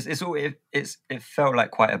 it felt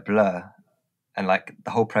like quite a blur, and like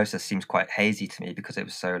the whole process seems quite hazy to me because it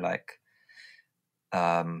was so like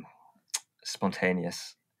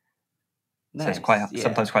spontaneous. Nice. So it's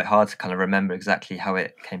sometimes quite hard to kind of remember exactly how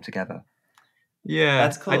it came together. Yeah,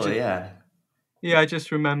 that's cool. Yeah, I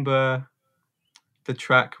just remember the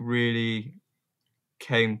track really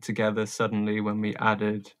came together suddenly when we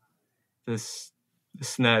added the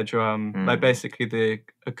snare drum, like basically the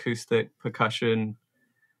acoustic percussion,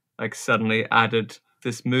 like suddenly added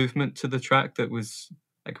this movement to the track that was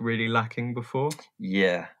like really lacking before.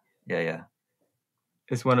 Yeah.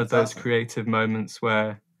 It's one of those awesome. creative moments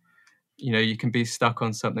where, you know, you can be stuck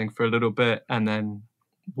on something for a little bit and then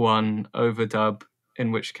one overdub,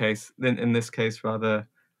 in this case rather,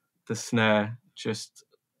 the snare just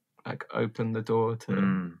like opened the door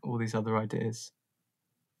to all these other ideas.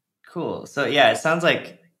 Cool. So yeah, it sounds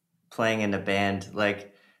like playing in a band.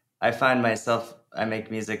 Like I find myself, I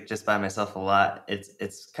make music just by myself a lot.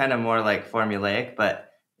 It's kind of more like formulaic,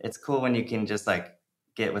 but it's cool when you can just like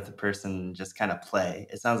get with a person and just kind of play.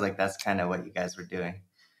 It sounds like that's kind of what you guys were doing.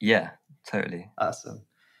 Yeah, totally. Awesome.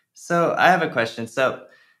 So I have a question. So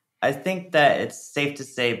I think that it's safe to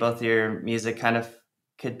say both your music kind of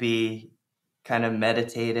could be kind of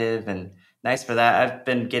meditative and nice for that. I've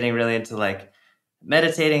been getting really into like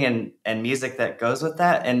meditating and music that goes with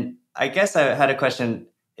that. And I guess I had a question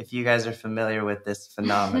if you guys are familiar with this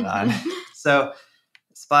phenomenon. So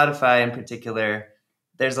Spotify in particular,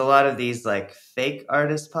 there's a lot of these like fake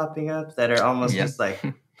artists popping up that are almost just like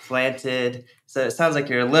planted. So it sounds like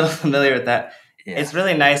you're a little familiar with that. Yeah. It's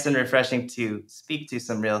really nice and refreshing to speak to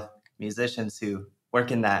some real musicians who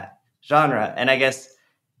work in that genre. And I guess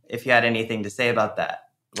if you had anything to say about that,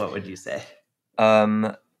 what would you say?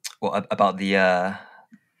 Well, about the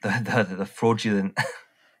fraudulent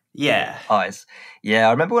Yeah. artists. Yeah,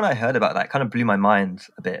 I remember when I heard about that, it kind of blew my mind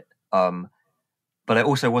a bit. But I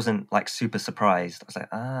also wasn't like super surprised. I was like,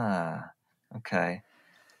 okay.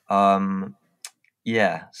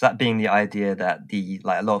 Yeah, so that being the idea that a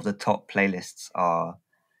lot of the top playlists are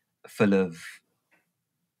full of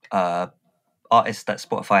artists that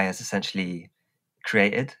Spotify has essentially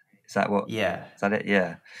created. Is that what? Yeah. Is that it?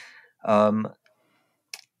 Yeah.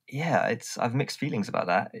 Yeah, I've mixed feelings about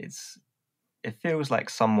that. It feels like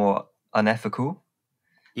somewhat unethical.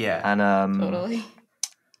 Yeah. And Totally.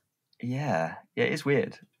 yeah, it's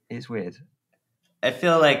weird. It's weird. I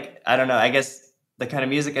feel like, I don't know, I guess the kind of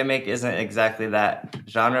music I make isn't exactly that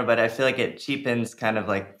genre, but I feel like it cheapens kind of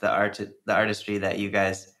like the artistry that you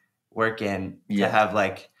guys work in to have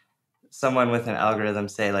like someone with an algorithm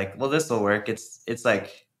say like, well, this will work. It's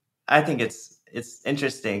like, I think it's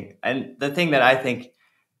interesting. And the thing that I think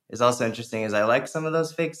is also interesting is I like some of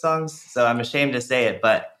those fake songs. So I'm ashamed to say it,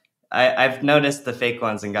 but I've noticed the fake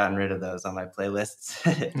ones and gotten rid of those on my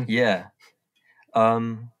playlists. Yeah.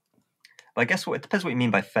 But I guess it depends what you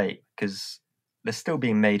mean by fake, because they're still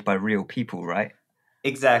being made by real people, right?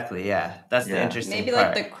 Exactly. Yeah, that's the interesting Maybe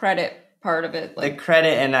part. like the credit part of it. Like the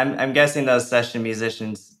credit, and I'm guessing those session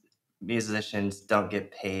musicians don't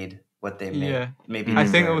get paid what they make. Yeah, maybe I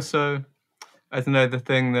think also, I don't know, the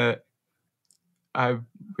thing that I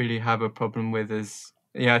really have a problem with is,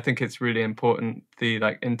 I think it's really important the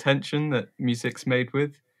like intention that music's made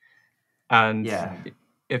with, and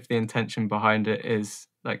if the intention behind it is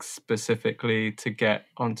like specifically to get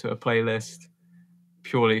onto a playlist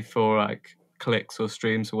purely for like clicks or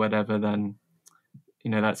streams or whatever, then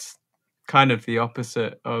that's kind of the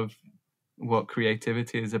opposite of what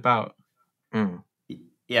creativity is about.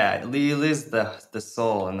 Yeah, you lose the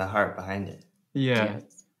soul and the heart behind it. Yeah.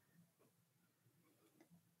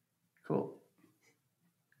 Cool.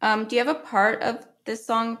 Do you have a part of this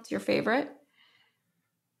song that's your favorite?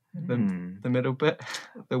 the middle bit,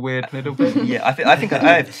 the weird middle bit. Yeah, I think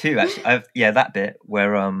I have two actually. That bit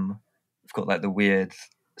where I've got like the weird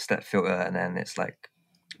step filter, and then it's like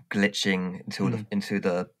glitching into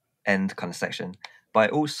the end kind of section. But I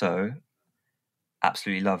also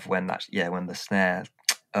absolutely love when the snare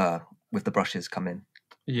with the brushes come in,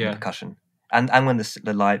 and the percussion, and when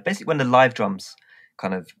the live, basically when the live drums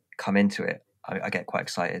kind of come into it, I get quite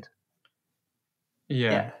excited.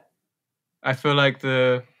 Yeah. I feel like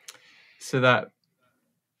that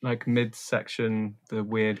like midsection, the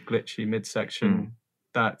weird glitchy midsection,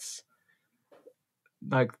 that's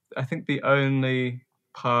like, I think the only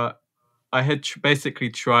part I had basically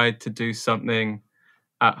tried to do something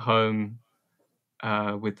at home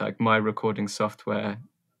with like my recording software,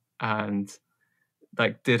 and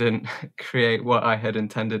like didn't create what I had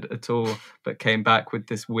intended at all, but came back with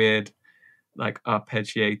this weird like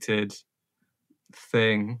arpeggiated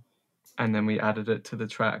thing, and then we added it to the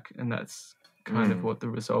track, and that's kind of what the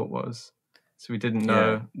result was. So we didn't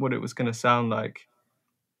know what it was going to sound like,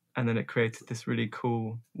 and then it created this really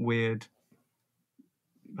cool weird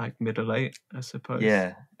like middle eight, I suppose.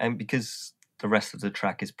 Yeah, and because the rest of the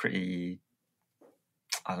track is pretty,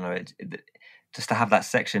 I don't know, just to have that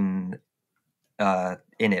section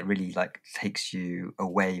in it really like takes you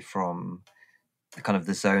away from the kind of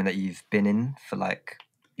the zone that you've been in for like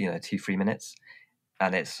 2-3 minutes,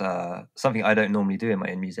 and it's something I don't normally do in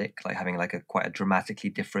my own music, like having like quite a dramatically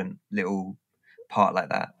different little part like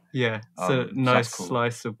that. Yeah, it's a nice cool.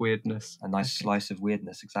 Slice of weirdness. A nice slice of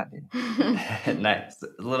weirdness, exactly. Nice.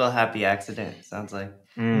 A little happy accident, sounds like.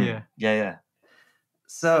 Yeah.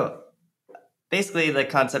 So basically the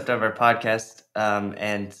concept of our podcast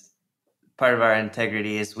and part of our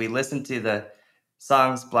integrity is we listen to the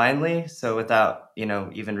songs blindly, so without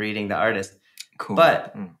even reading the artist. Cool.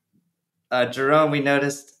 But Jerome, we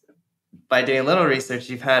noticed by doing a little research,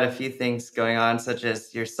 you've had a few things going on, such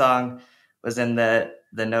as your song was in the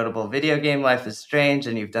notable video game Life is Strange,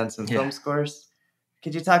 and you've done some film scores.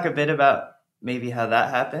 Could you talk a bit about maybe how that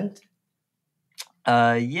happened?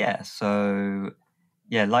 So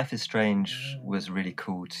Life is Strange was really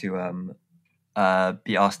cool to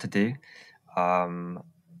be asked to do.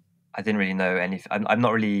 I didn't really know anything. I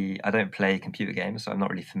don't play computer games, so I'm not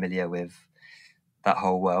really familiar with that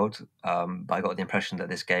whole world. But I got the impression that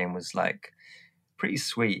this game was like pretty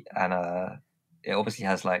sweet, and it obviously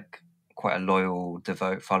has like quite a loyal,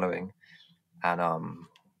 devout following, and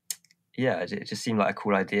it just seemed like a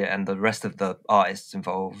cool idea, and the rest of the artists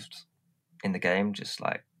involved in the game just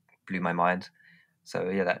like blew my mind.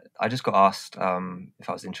 So that I just got asked if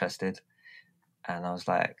I was interested, and I was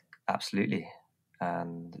like, absolutely.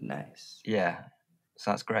 And nice.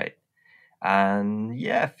 So that's great. And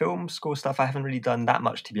film score stuff I haven't really done that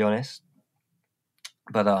much, to be honest,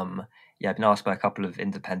 but I've been asked by a couple of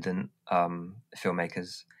independent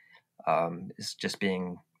filmmakers. It's just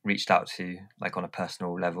being reached out to like on a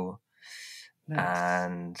personal level. Nice.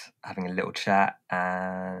 And having a little chat,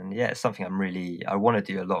 and it's something I want to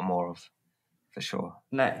do a lot more of, for sure.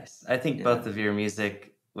 Nice. I think both of your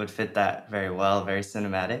music would fit that very well, very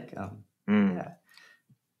cinematic.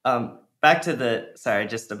 Back to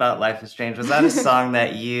just about Life is Strange. Was that a song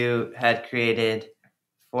that you had created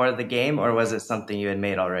for the game, or was it something you had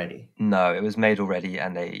made already? No, it was made already,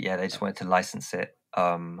 and they just wanted to license it,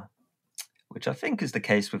 which I think is the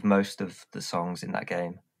case with most of the songs in that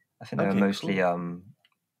game. I think they were mostly cool.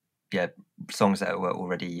 Songs that were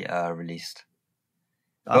already released.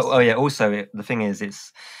 Awesome. But also the thing is,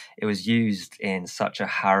 it was used in such a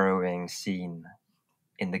harrowing scene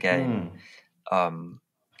in the game,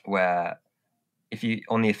 where if you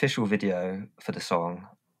on the official video for the song,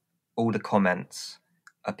 all the comments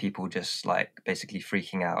are people just like basically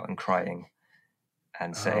freaking out and crying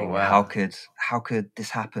and saying, how could this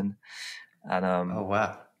happen? And I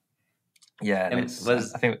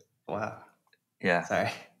think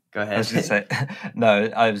sorry, go ahead. I was gonna say no,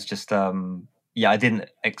 I was just I didn't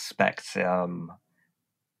expect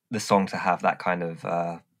the song to have that kind of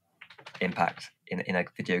impact in a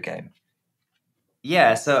video game.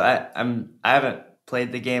 So I haven't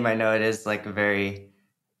played the game. I know it is like a very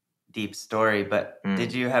deep story, but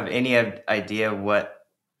did you have any idea what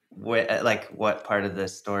part of the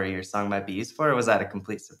story your song might be used for, or was that a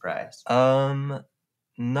complete surprise?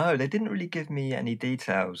 No, they didn't really give me any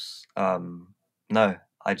details. No,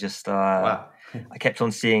 I just I kept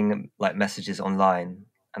on seeing like messages online,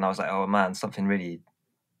 and I was like, oh man, something really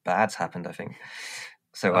bad's happened, I think.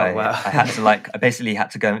 So I had to I basically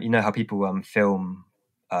had to go. You know how people film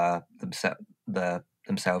themselves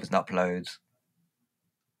and upload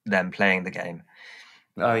them playing the game.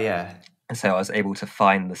 Oh yeah. And so I was able to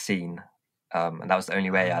find the scene and that was the only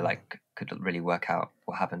way I like could really work out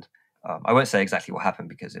what happened. I won't say exactly what happened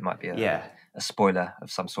because it might be Yeah. a spoiler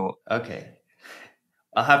of some sort. Okay.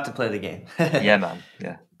 I'll have to play the game. Yeah, man.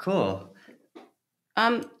 Yeah. Cool.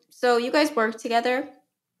 So you guys work together,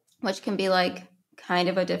 which can be like kind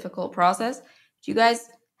of a difficult process. Do you guys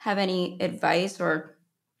have any advice or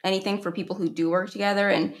anything for people who do work together?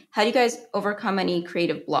 And how do you guys overcome any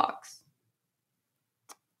creative blocks?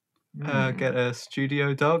 Get a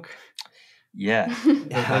studio dog. Yeah.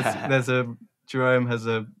 Jerome has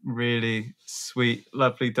a really sweet,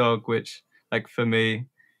 lovely dog, which, like, for me,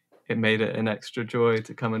 it made it an extra joy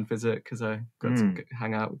to come and visit because I got to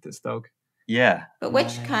hang out with this dog. Yeah. But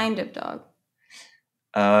which kind of dog?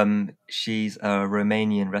 She's a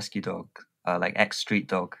Romanian rescue dog, like ex-street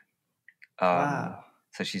dog. Wow.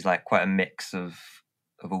 So she's like quite a mix of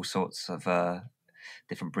all sorts of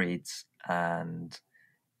different breeds, and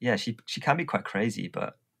yeah, she can be quite crazy.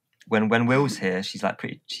 But when Will's here, she's like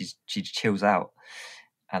she chills out,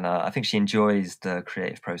 and I think she enjoys the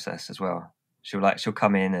creative process as well. She'll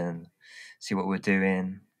come in and see what we're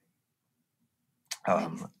doing.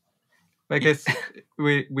 I guess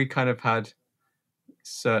we kind of had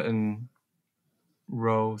certain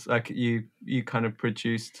roles. Like you kind of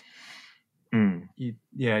produced.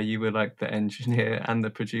 You were like the engineer and the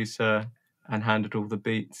producer and handled all the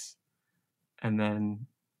beats, and then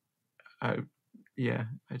I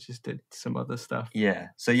just did some other stuff. Yeah.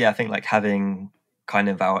 So yeah, I think like having kind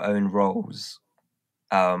of our own roles,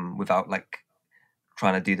 without like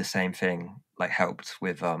trying to do the same thing, like helped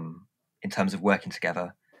with in terms of working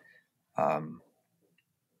together.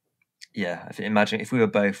 Yeah, imagine if we were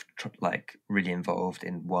both like really involved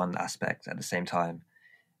in one aspect at the same time,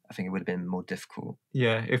 I think it would have been more difficult.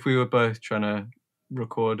 Yeah, if we were both trying to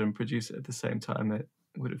record and produce it at the same time, it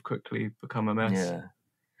would have quickly become a mess. Yeah,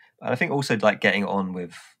 and I think also like getting on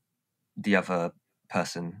with the other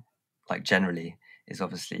person, like generally, is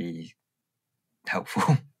obviously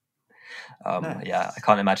helpful. Nice. Yeah, I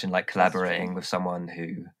can't imagine like collaborating with someone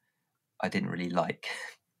who I didn't really like.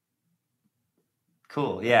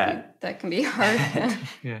 Cool. Yeah. That can be hard.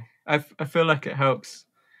 Yeah, I feel like it helps.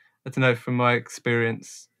 I don't know, from my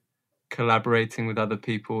experience, collaborating with other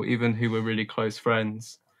people, even who were really close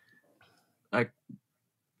friends, like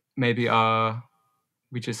maybe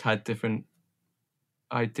we just had different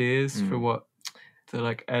ideas for what the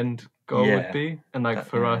like end goal would be, and like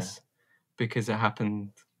for us, because it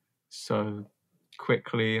happened so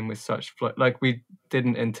quickly and with such like we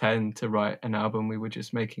didn't intend to write an album, we were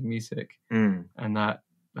just making music, and that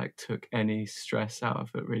like took any stress out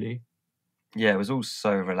of it really. Yeah, it was all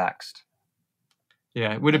so relaxed.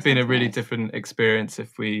 Yeah, it would have been a really different experience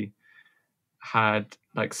if we had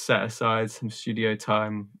like set aside some studio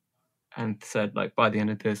time and said like by the end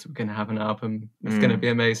of this we're going to have an album, it's going to be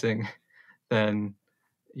amazing. Then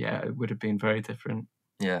yeah, it would have been very different.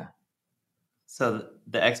 Yeah. So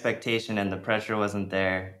the expectation and the pressure wasn't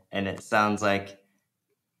there, and it sounds like,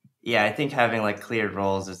 yeah, I think having like cleared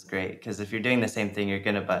roles is great, because if you're doing the same thing, you're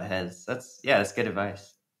gonna butt heads. That's good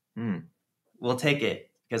advice. We'll take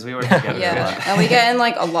it because we work together a lot. And we get in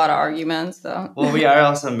like a lot of arguments. So well, we are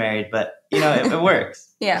also married, but you know it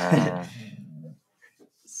works. Yeah.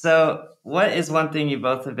 So, what is one thing you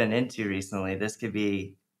both have been into recently? This could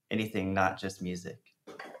be anything, not just music.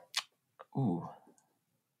 Ooh.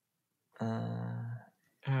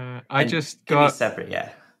 I just got be separate,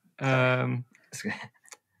 yeah.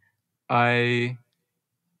 I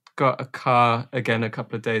got a car again a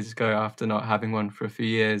couple of days ago after not having one for a few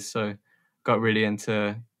years, so got really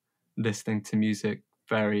into listening to music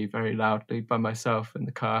very, very loudly by myself in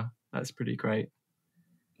the car. That's pretty great.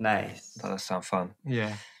 Nice. That does sound fun.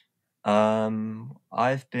 Yeah.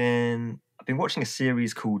 I've been watching a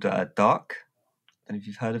series called Dark. I don't know if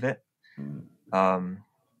you've heard of it.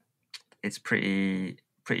 It's pretty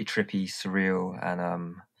trippy, surreal,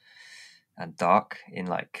 and dark in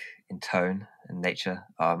tone and nature.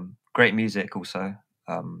 Great music also.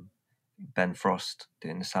 Ben Frost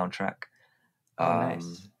doing the soundtrack.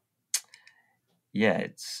 Nice. Yeah,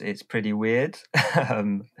 it's pretty weird,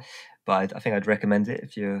 but I think I'd recommend it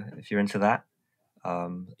if you're into that.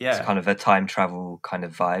 It's kind of a time travel kind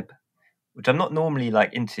of vibe, which I'm not normally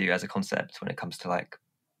like into as a concept when it comes to like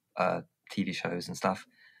TV shows and stuff.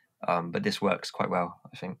 But this works quite well,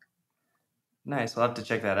 I think. Nice. We'll have to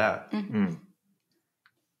check that out. Mm-hmm.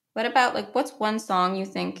 What about like what's one song you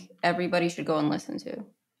think everybody should go and listen to?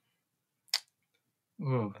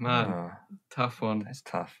 Oh man, tough one. That's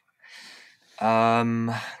tough.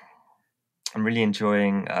 I'm really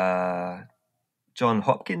enjoying John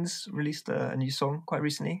Hopkins released a new song quite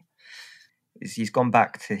recently. He's gone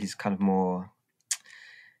back to his kind of more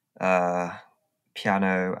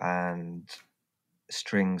piano and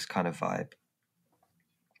strings kind of vibe,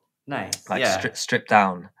 Nice. like Yeah. stripped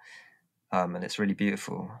down, and it's really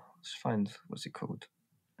beautiful. Let's find, what's it called?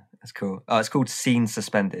 It's cool. Oh, it's called Scene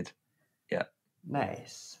Suspended. Yeah.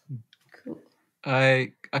 Nice. Cool.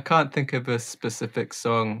 I can't think of a specific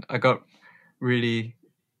song. I got really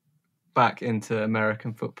back into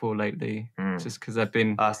American football lately, just because I've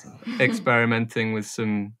been Awesome. experimenting with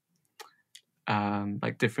some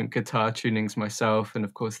like different guitar tunings myself, and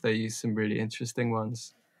of course they use some really interesting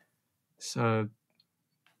ones. So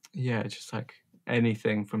yeah, just like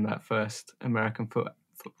anything from that first American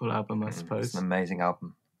football album, I It's suppose. an amazing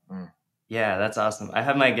album. Yeah, that's awesome. I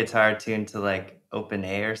have my guitar tuned to like open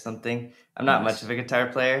A or something. I'm not much Nice. of a guitar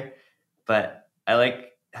player, but I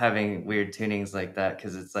like having weird tunings like that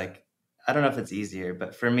because it's like, I don't know if it's easier,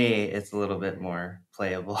 but for me, it's a little bit more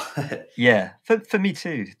playable. Yeah, for me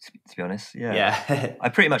too, to be honest. Yeah. Yeah. I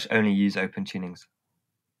pretty much only use open tunings.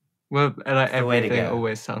 Well, like It's the way to everything go.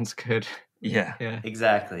 always sounds good. Yeah. Yeah,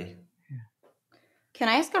 Exactly. Can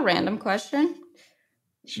I ask a random question?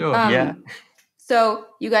 sure. Yeah. So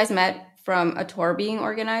you guys met from a tour being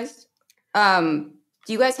organized. Do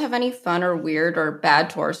you guys have any fun or weird or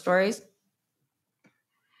bad tour stories?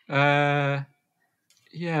 Yeah,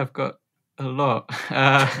 I've got a lot.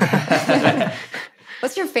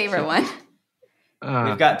 What's your favorite one?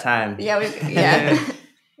 We've got time. Yeah,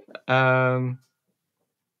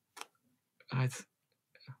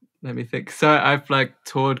 Let me think. So I've like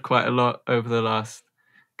toured quite a lot over the last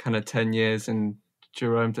kind of 10 years, and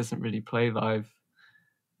Jerome doesn't really play live.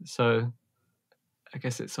 So I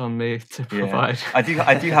guess it's on me to provide. Yeah.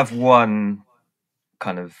 I do have one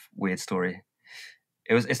kind of weird story.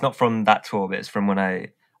 It's not from that tour, but it's from when I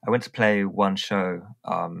went to play one show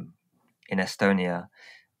in Estonia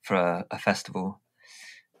for a festival.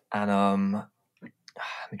 And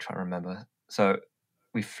let me try to remember. So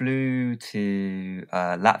we flew to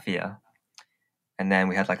Latvia, and then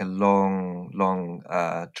we had like a long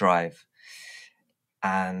drive.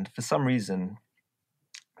 And for some reason,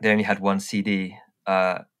 they only had one CD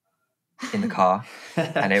in the car,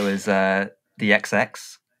 and it was the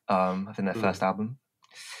XX. I think their first album.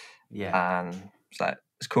 Yeah. And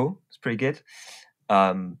it's cool. It's pretty good.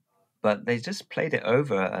 But they just played it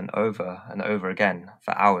over and over and over again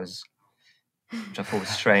for hours, which I thought was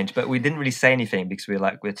strange. But we didn't really say anything because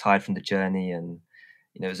we're tired from the journey, and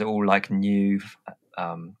it was all like new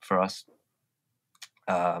for us.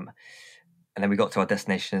 And then we got to our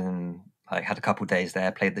destination, like had a couple days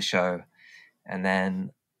there, played the show, and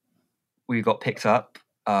then we got picked up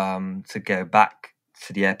to go back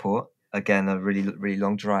to the airport. Again, a really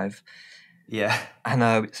long drive. Yeah.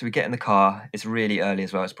 And so we get in the car. It's really early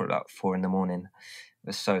as well. It's probably about 4 a.m.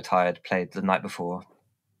 We're so tired. Played the night before,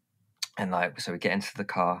 and so we get into the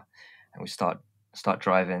car and we start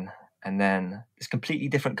driving. And then this completely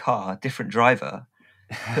different car, different driver,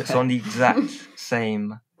 puts on the exact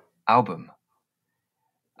same album,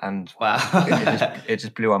 and Wow. it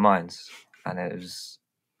just blew our minds. And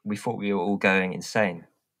we thought we were all going insane.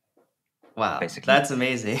 Wow. Basically, That's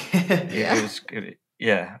amazing.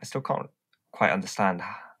 Yeah. I still can't quite understand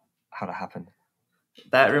how that happened.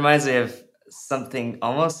 That reminds me of something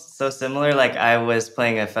almost so similar. Like I was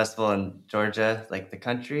playing a festival in Georgia, like the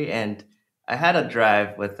country, and I had a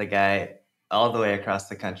drive with the guy all the way across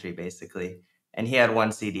the country, basically. And he had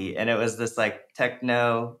one CD, and it was this like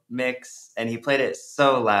techno mix, and he played it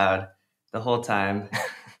so loud the whole time.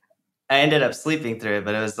 I ended up sleeping through it,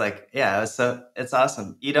 but it was like, yeah, it's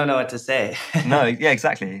awesome. You don't know what to say. No, yeah,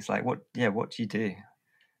 exactly. It's like, what do you do?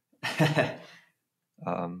 But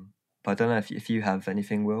I don't know if you have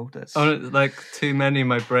anything, Will. That's like too many.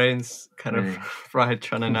 My brain's kind Really? of fried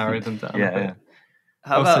trying to narrow them down a bit. yeah.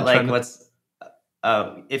 How Also about like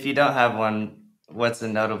trying if you don't have one, what's a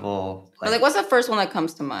notable Or like, what's the first one that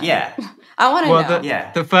comes to mind? Yeah. I want to know.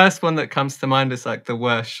 Yeah. The first one that comes to mind is like the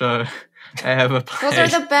worst show I ever played.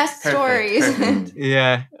 Those are the best stories. Perfect.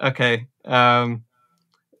 Yeah. Okay.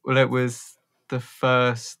 Well, it was the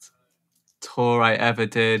first tour I ever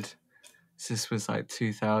did. This was like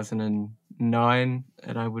 2009,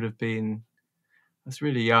 and I was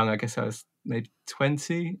really young. I guess I was maybe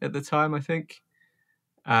 20 at the time, I think.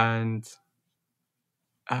 And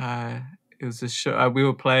it was a show we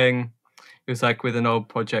were playing. It was like with an old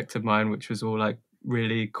project of mine, which was all like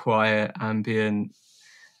really quiet, ambient,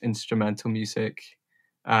 instrumental music.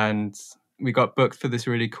 And we got booked for this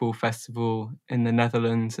really cool festival in the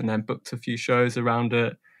Netherlands, and then booked a few shows around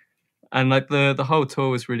it. And like the whole tour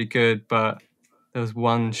was really good, but there was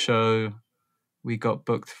one show we got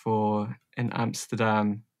booked for in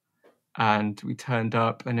Amsterdam, and we turned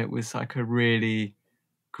up, and it was like a really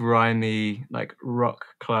grimy like rock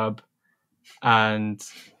club, and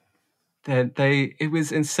it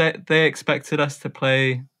was insane. They expected us to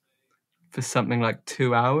play for something like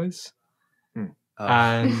 2 hours, Oh.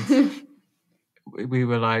 and we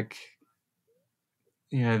were like,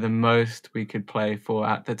 the most we could play for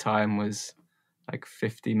at the time was like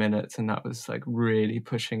 50 minutes, and that was like really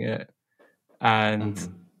pushing it. And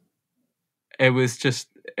it was just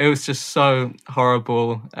so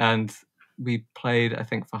horrible. And we played, I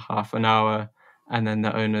think, for half an hour, and then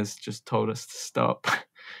the owners just told us to stop.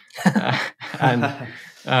 And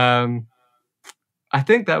I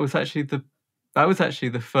think that was actually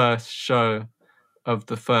the first show of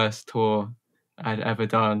the first tour I'd ever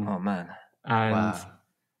done. Oh man. And Wow.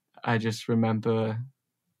 I just remember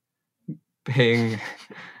being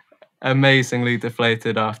amazingly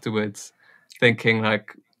deflated afterwards, thinking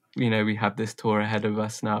like, we have this tour ahead of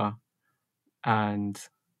us now. And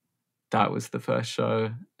that was the first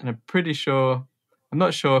show. And I'm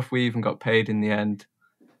not sure if we even got paid in the end.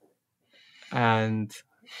 And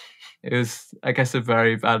it was, I guess, a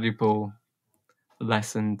very valuable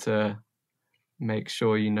lesson to make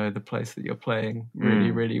sure you know the place that you're playing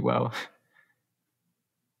really, really well.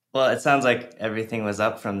 Well, it sounds like everything was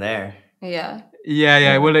up from there. Yeah.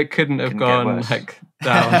 Yeah. Well, it couldn't have Couldn't get gone worse. like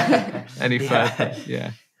down any Yeah. further.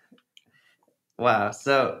 Yeah. Wow,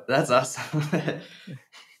 so that's awesome.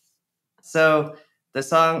 So the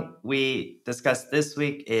song we discussed this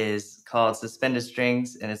week is called Suspended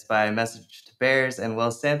Strings, and it's by Message to Bears and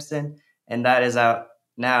Will Samson, and that is out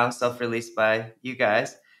now, self-released by you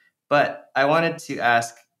guys. But I wanted to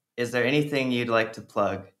ask, is there anything you'd like to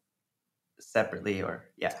plug separately, or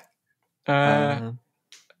yeah?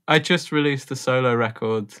 I just released a solo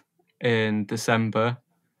record in December.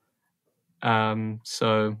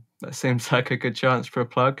 So that seems like a good chance for a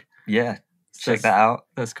plug. Yeah, check that out.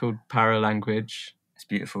 That's called Paralanguage. It's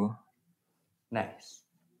beautiful. Nice.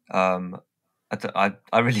 I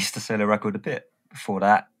released a solo record a bit before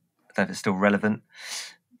that. I don't know if it's still relevant,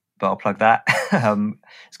 but I'll plug that.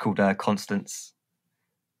 It's called Constance,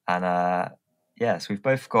 and so we've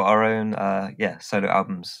both got our own solo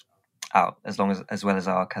albums out, as well as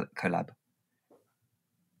our collab.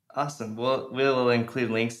 Awesome. We'll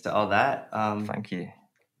include links to all that. Thank you.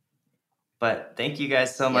 But thank you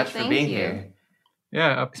guys so much for thank being you. here.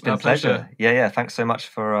 Yeah, It's been a pleasure. Yeah. Thanks so much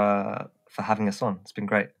for having us on. It's been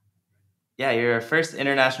great. Yeah, you're our first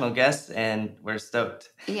international guest, and we're stoked.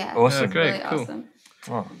 Yeah. Awesome. It's Great, really cool. awesome.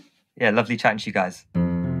 Oh, yeah, lovely chatting to you guys.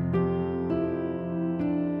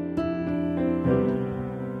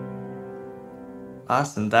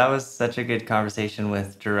 Awesome. That was such a good conversation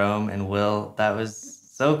with Jerome and Will. That was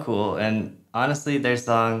so cool. And honestly, their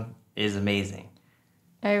song is amazing.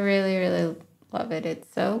 I really, really love it.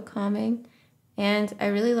 It's so calming. And I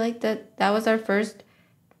really like that was our first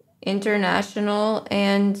international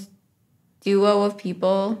and duo of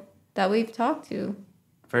people that we've talked to.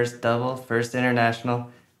 First double, first international.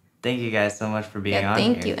 Thank you guys so much for being on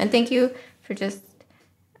Thank here. you. And thank you for just,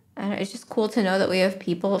 I don't know, it's just cool to know that we have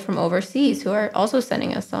people from overseas who are also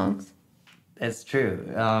sending us songs. It's true.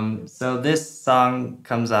 So this song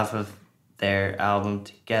comes off of their album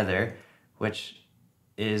Together, which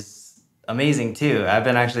is amazing too. I've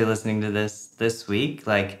been actually listening to this week,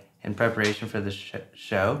 like in preparation for the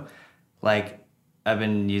show. Like I've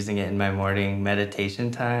been using it in my morning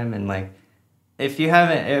meditation time, and like if you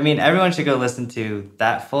haven't, I mean, everyone should go listen to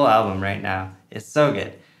that full album right now. It's so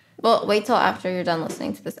good. Well, wait till after you're done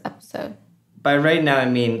listening to this episode. By right now, I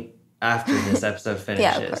mean after this episode finishes.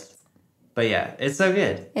 Yeah, of course. But yeah, it's so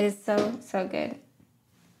good. It is so, so good.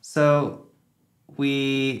 So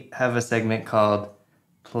we have a segment called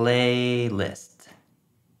Playlist.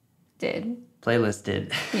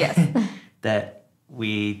 Playlisted. Yes. That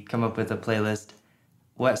we come up with a playlist.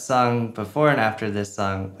 What song before and after this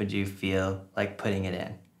song would you feel like putting it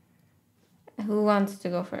in? Who wants to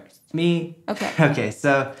go first? Me? Okay. Okay,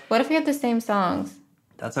 so What if we have the same songs?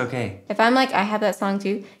 that's okay. If I'm like, I have that song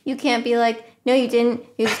too, you can't be like, no, you didn't.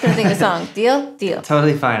 You're just going to sing the song. Deal? Deal.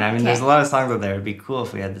 Totally fine. I mean, there's Okay. a lot of songs out there. It'd be cool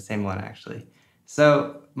if we had the same one, actually.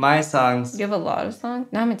 So my songs, Do you have a lot of songs?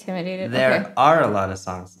 Now I'm intimidated. there are a lot of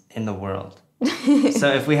songs in the world.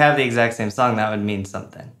 So if we have the exact same song, that would mean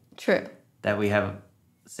something. True. That we have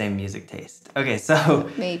same music taste. Okay, so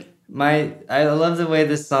Maybe. I love the way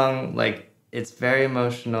this song, like, it's very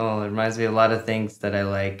emotional. It reminds me of a lot of things that I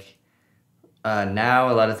like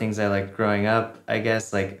now, a lot of things I like growing up, I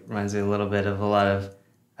guess. Like, reminds me a little bit of a lot of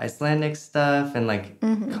Icelandic stuff and like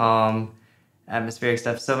calm atmospheric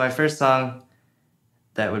stuff. So my first song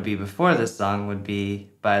that would be before this song would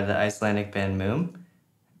be by the Icelandic band Moom,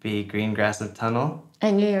 be Green Grass of Tunnel.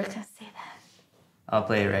 I knew you were going to say that. I'll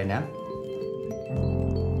play it right now.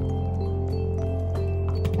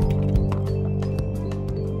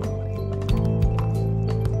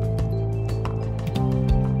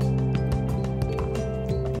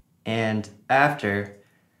 And After,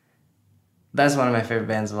 that's one of my favorite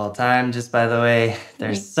bands of all time, just by the way.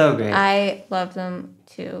 They're so great. I loved them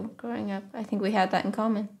too growing up. I think we had that in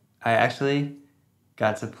common. I actually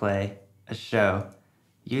got to play a show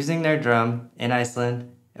using their drum in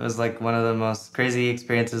Iceland. It was like one of the most crazy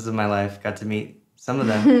experiences of my life. Got to meet some of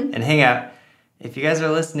them and hang out. If you guys are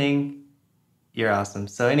listening, you're awesome.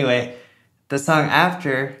 So anyway, the song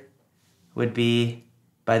After would be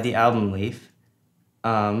by the album Leaf.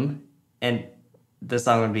 And the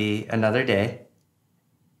song would be Another Day.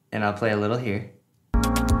 And I'll play a little here.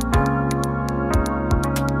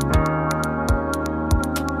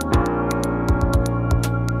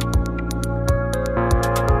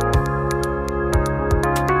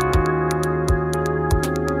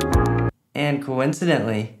 And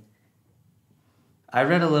coincidentally, I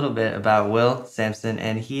read a little bit about Will Samson,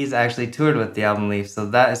 and he's actually toured with the album Leaf, so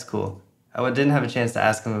that is cool. I didn't have a chance to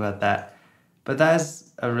ask him about that, but that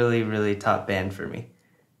is a really, really top band for me.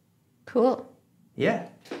 Cool. Yeah.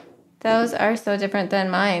 Those are so different than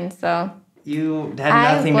mine, so... You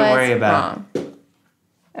had nothing to worry about. Wrong.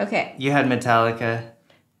 Okay. You had Metallica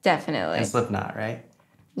Definitely. and Slipknot, right?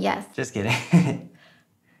 Yes. Just kidding.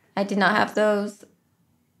 I did not have those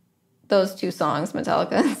two songs,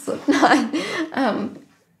 Metallica and Slipknot.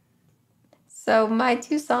 So my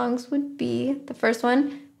two songs would be, the first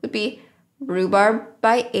one would be Rhubarb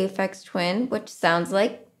by Aphex Twin, which sounds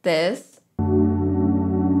like this.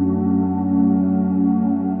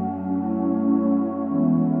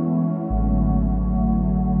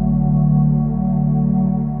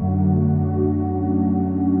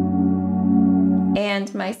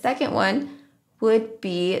 And my second one would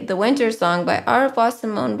be The Winter Song by Au revoir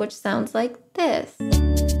Simone, which sounds like this.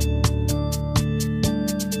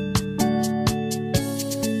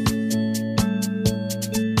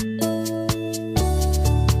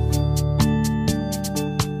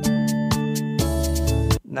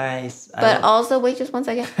 Nice. But also, wait just one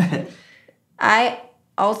second. I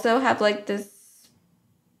also have like this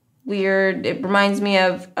weird, it reminds me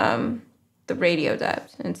of the radio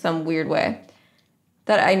depth in some weird way.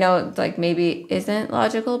 That I know like maybe isn't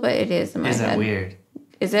logical, but it is in my head. Isn't weird.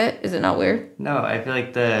 Is it? Is it not weird? No, I feel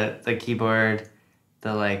like the keyboard,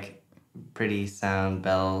 the like pretty sound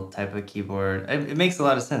bell type of keyboard, it makes a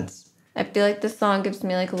lot of sense. I feel like this song gives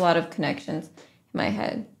me like a lot of connections in my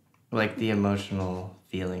head. Like the emotional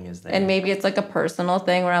feeling is there. And maybe it's like a personal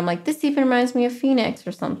thing where I'm like, this even reminds me of Phoenix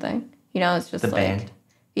or something. You know, it's just the like... band.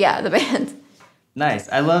 Yeah, the band. Nice.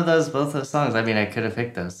 I love both those songs. I mean, I could have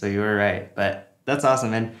picked those, so you were right. But that's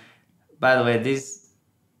awesome. And by the way, these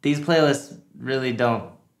playlists really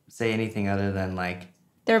don't say anything other than like...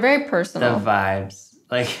 They're very personal. The vibes.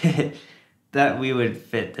 Like, that we would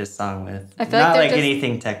fit this song with. I feel Not like like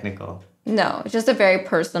anything technical. No, it's just a very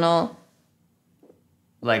personal...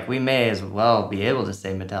 Like, we may as well be able to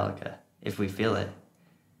say Metallica if we feel it.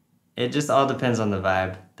 It just all depends on the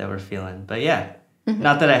vibe that we're feeling. But yeah,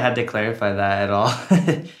 not that I had to clarify that at all.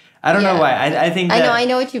 I don't know why. I think that... I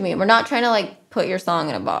know what you mean. We're not trying to, like, put your song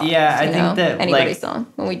in a box. Yeah, I think that, anybody's like,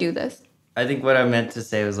 song when we do this. I think what I meant to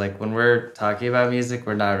say was, like, when we're talking about music,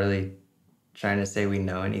 we're not really trying to say we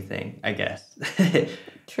know anything, I guess.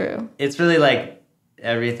 True. It's really, like,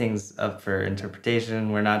 everything's up for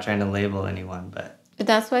interpretation. We're not trying to label anyone, but... But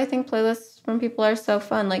that's why I think playlists from people are so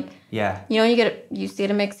fun. Like, yeah, you know, you see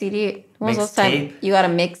a mixed CD. When was the last Mixtape? time you got a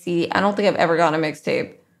mixed CD? I don't think I've ever gotten a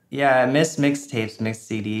mixtape. Yeah, I miss mixtapes, mixed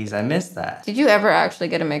CDs. I miss that. Did you ever actually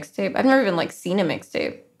get a mixtape? I've never even like seen a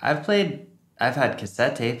mixtape. I've had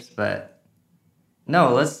cassette tapes, but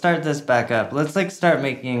no, let's start this back up. Let's like start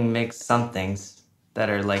making mixed somethings that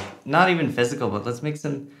are like not even physical, but let's make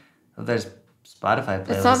some. There's Spotify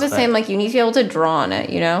playlists. It's not the same. Like you need to be able to draw on it.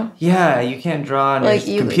 You know. Yeah, you can't draw on like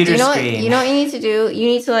your computer screen. You know what you need to do? You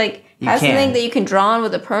need to like have something that you can draw on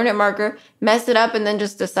with a permanent marker, mess it up, and then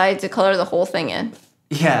just decide to color the whole thing in.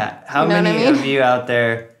 Yeah, how many of you out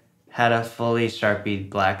there had a fully Sharpied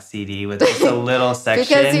black CD with just a little section?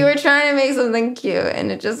 Because you were trying to make something cute,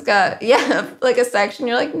 and it just got like a section.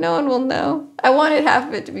 You're like, no one will know. I wanted half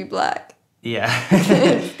of it to be black. Yeah,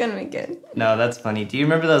 it's gonna be good. No, that's funny. Do you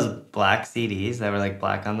remember those black CDs that were like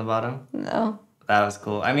black on the bottom? No. That was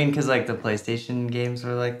cool. I mean, because like the PlayStation games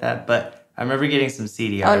were like that, but I remember getting some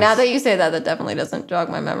CDRs. Oh, now that you say that, that definitely doesn't jog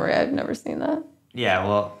my memory. I've never seen that. Yeah,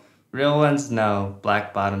 well, real ones, no.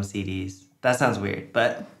 Black bottom CDs. That sounds weird,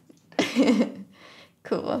 but...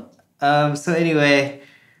 Cool. So anyway,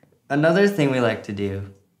 another thing we like to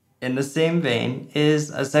do in the same vein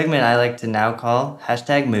is a segment I like to now call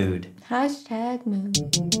hashtag mood. Hashtag mood.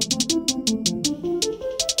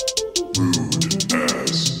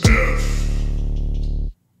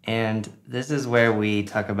 And this is where we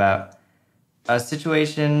talk about a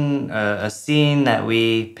situation, a scene that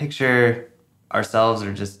we picture ourselves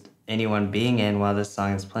or just anyone being in while this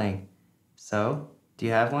song is playing. So, do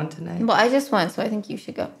you have one tonight? Well, I just went, so I think you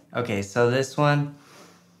should go. Okay, so this one,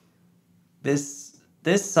 this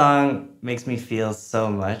song makes me feel so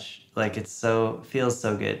much. Like feels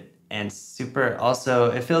so good and super.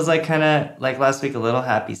 Also, it feels like kind of like last week, a little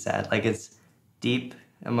happy, sad. Like it's deep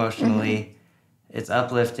emotionally. It's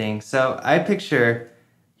uplifting. So I picture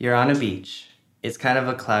you're on a beach. It's kind of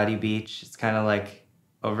a cloudy beach. It's kind of like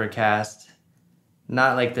overcast,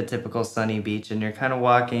 not like the typical sunny beach. And you're kind of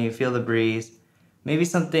walking. You feel the breeze. Maybe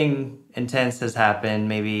something intense has happened.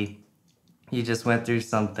 Maybe you just went through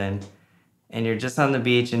something. And you're just on the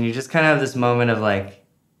beach. And you just kind of have this moment of like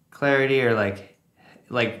clarity or like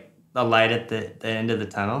a light at the end of the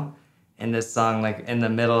tunnel. In this song, like in the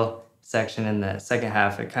middle section, in the second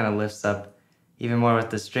half, it kind of lifts up even more with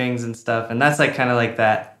the strings and stuff. And that's like kind of like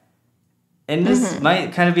that. And this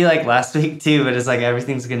might kind of be like last week too, but it's like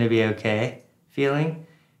everything's going to be okay feeling.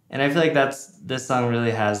 And I feel like this song really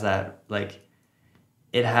has that, like,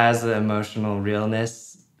 it has the emotional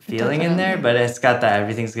realness feeling in there, but it's got that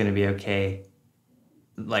everything's going to be okay,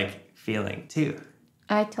 like, feeling too.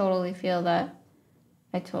 I totally feel that.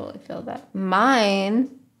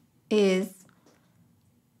 Mine is,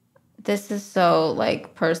 this is so,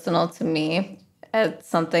 like, personal to me. It's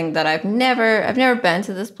something that I've never been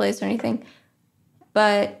to this place or anything,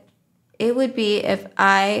 but it would be if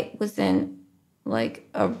I was in like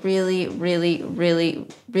a really, really, really,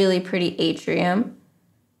 really pretty atrium,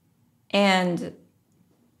 and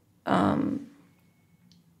but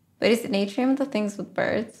is an atrium the things with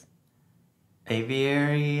birds?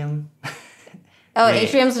 Aviarium. Oh, an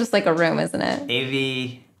atrium's just like a room, isn't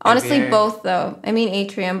it? Honestly, aviary. both though. I mean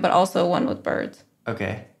atrium, but also one with birds.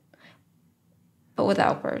 Okay. But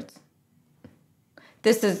without birds.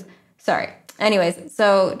 Sorry. Anyways,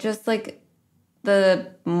 so just like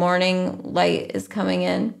the morning light is coming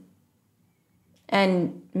in,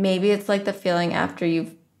 and maybe it's like the feeling after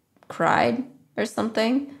you've cried or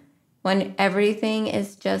something, when everything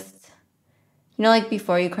is just, you know, like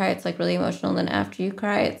before you cry, it's like really emotional, and then after you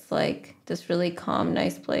cry, it's like this really calm,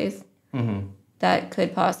 nice place that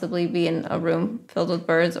could possibly be in a room filled with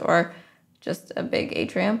birds or just a big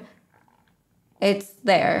atrium. It's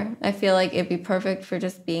there. I feel like it'd be perfect for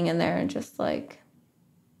just being in there and just like,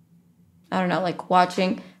 I don't know, like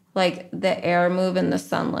watching like the air move in the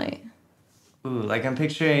sunlight. Ooh, like I'm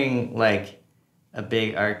picturing like a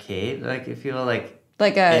big arcade, like if you will, like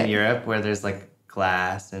a in Europe where there's like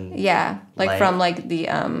glass and like light. from like the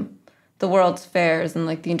World's Fairs and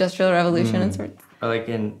like the Industrial Revolution and sorts. Or like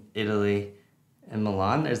in Italy, in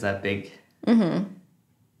Milan, there's that big.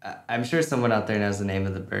 I'm sure someone out there knows the name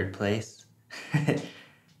of the bird place.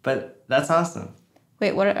 But that's awesome.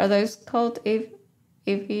 Wait, what are those called?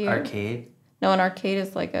 Aviary? Arcade? No, an arcade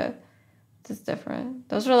is like it's different.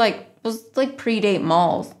 Those predate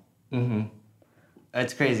malls.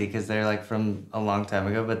 It's crazy because they're like from a long time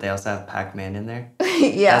ago, but they also have Pac-Man in there.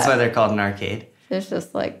 Yeah. That's why they're called an arcade. It's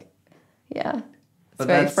just like, yeah. But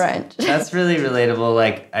very French. That's really relatable.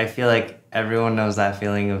 Like, I feel like everyone knows that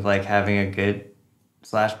feeling of like having a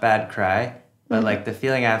good/bad cry. But like the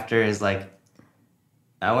feeling after is like,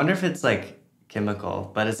 I wonder if it's like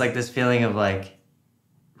chemical, but it's like this feeling of like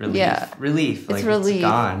relief. Yeah. Relief. Like relief. It's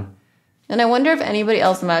gone. And I wonder if anybody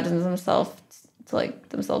else imagines themselves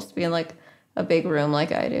to be in like a big room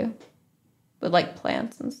like I do. With like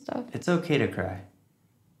plants and stuff. It's okay to cry.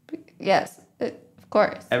 Yes, of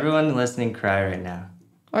course. Everyone listening, cry right now.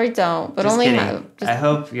 Or don't, but Just only kidding. I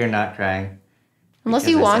hope you're not crying. Unless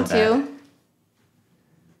you want that. to.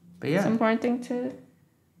 But yeah. It's an important thing to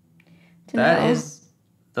That know. is,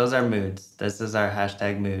 those are moods. This is our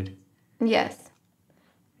hashtag mood. Yes.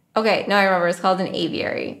 Okay, now I remember. It's called an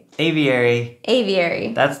aviary.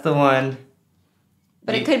 Aviary. That's the one.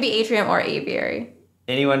 But it could be atrium or aviary.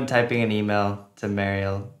 Anyone typing an email to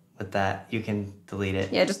Mariel with that, you can delete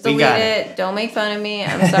it. Yeah, just delete it. Don't make fun of me.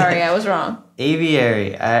 I'm sorry, I was wrong.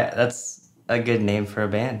 Aviary. That's a good name for a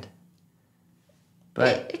band.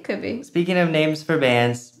 But it could be. Speaking of names for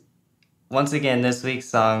bands, once again, this week's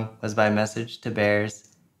song was by Message to Bears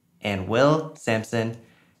and Will Samson.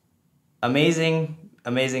 Amazing,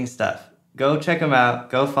 amazing stuff. Go check them out.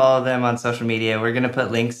 Go follow them on social media. We're going to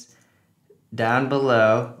put links down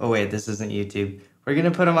below. Oh, wait, this isn't YouTube. We're going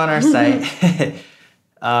to put them on our site.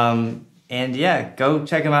 And yeah, go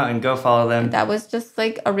check them out and go follow them. That was just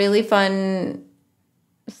like a really fun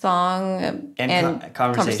song and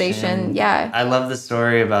conversation. Yeah. I love the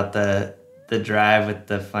story about the drive with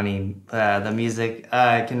the funny the music.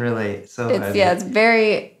 I can relate so heavy. It's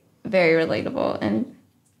very, very relatable, and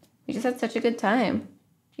we just had such a good time.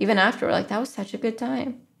 Even after, we're like, that was such a good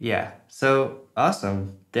time. Yeah, so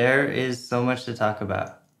awesome. There is so much to talk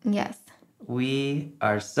about. Yes. We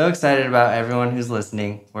are so excited about everyone who's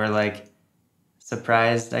listening. We're like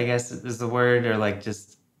surprised, I guess is the word, or like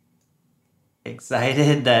just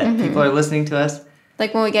excited that people are listening to us.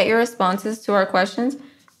 Like when we get your responses to our questions,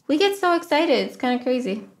 we get so excited. It's kind of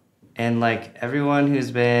crazy. And like everyone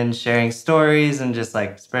who's been sharing stories and just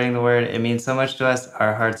like spreading the word, it means so much to us.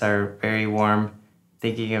 Our hearts are very warm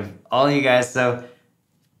thinking of all you guys. So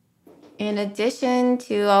in addition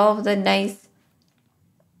to all of the nice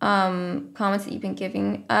comments that you've been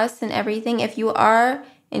giving us and everything, if you are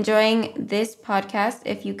enjoying this podcast,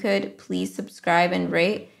 if you could please subscribe and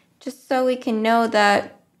rate, just so we can know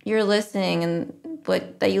that you're listening and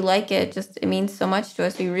that you like it. Just it means so much to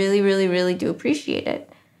us. We really, really, really do appreciate it.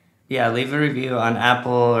 Yeah, leave a review on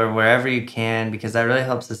Apple or wherever you can, because that really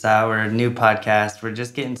helps us out. We're a new podcast. We're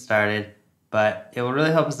just getting started, but it will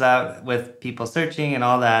really help us out with people searching and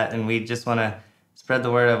all that. And we just want to spread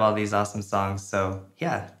the word of all these awesome songs. So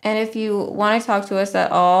yeah. And if you want to talk to us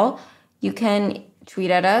at all, you can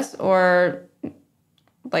tweet at us or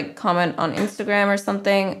like comment on Instagram or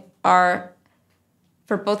something.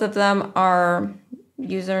 For both of them, our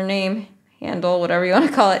username, handle, whatever you want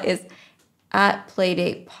to call it, is at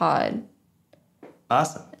Playdate Pod.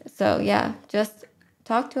 Awesome. So yeah, just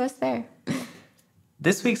talk to us there.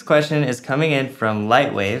 This week's question is coming in from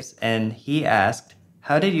Lightwaves, and he asked,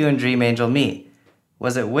 how did you and Dream Angel meet?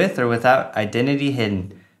 Was it with or without identity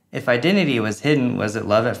hidden? If identity was hidden, was it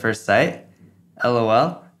love at first sight?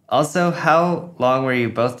 LOL. Also, how long were you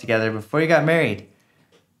both together before you got married?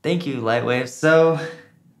 Thank you, Lightwaves. So,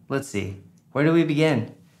 let's see. Where do we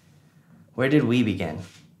begin? Where did we begin?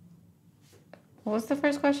 What was the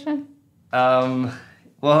first question? Well,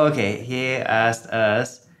 okay. He asked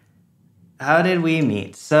us, how did we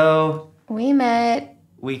meet? So, We met.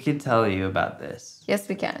 we could tell you about this. Yes,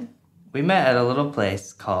 we can. We met at a little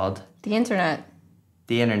place called The internet.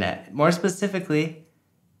 the internet. More specifically,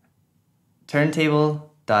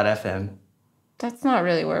 turntable.fm. That's not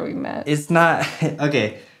really where we met. It's not,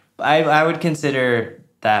 okay. I would consider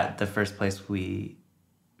that the first place we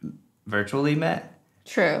virtually met.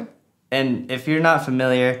 True. And if you're not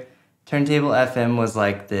familiar, Turntable FM was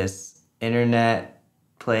like this internet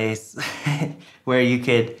place where you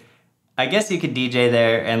could, I guess you could DJ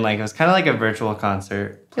there, and like it was kind of like a virtual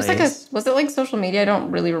concert place. Was it like social media? I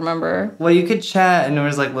don't really remember. Well, you could chat, and there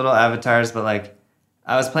was like little avatars, but like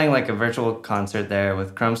I was playing like a virtual concert there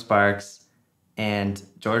with Crumb Sparks and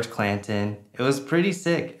George Clanton. It was pretty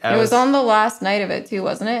sick. It was on the last night of it too,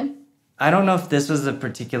 wasn't it? I don't know if this was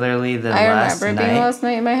particularly the I last night. remember it being the last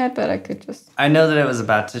night in my head, but I could just... I know that it was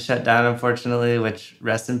about to shut down, unfortunately, which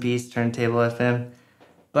rest in peace, Turntable FM.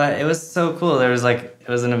 But it was so cool. It was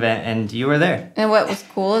an event, and you were there. And what was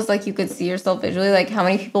cool is like you could see yourself visually, like how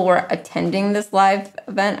many people were attending this live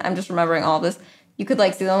event. I'm just remembering all this. You could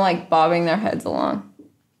like see them like bobbing their heads along.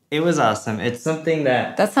 It was awesome. It's something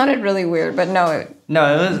that sounded really weird, but no.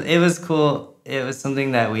 It was cool. It was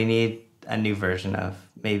something that we need a new version of,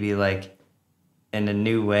 maybe like in a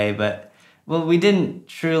new way. But well, we didn't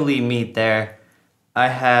truly meet there.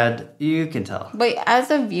 You can tell. Wait,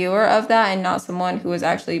 as a viewer of that and not someone who was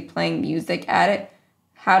actually playing music at it,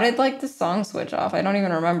 how did like the song switch off? I don't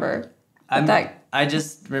even remember. I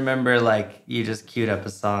just remember like you just queued up a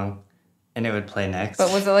song and it would play next.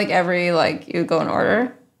 But was it like you would go in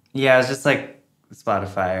order? Yeah, it was just like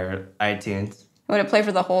Spotify or iTunes. Would it play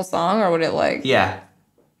for the whole song or would it like... Yeah.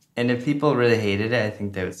 And if people really hated it, I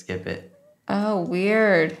think they would skip it. Oh,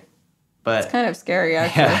 weird. But it's kind of scary,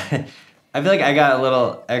 actually. Yeah. I feel like I got a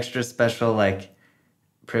little extra special, like,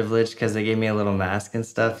 privilege because they gave me a little mask and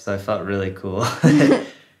stuff, so I felt really cool.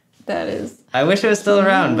 That is. I wish it was still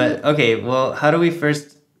around, but okay, well, how do we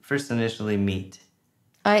first initially meet?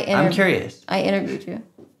 I'm curious. I interviewed you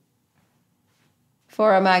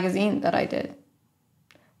for a magazine that I did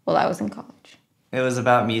while I was in college. It was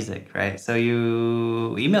about music, right? So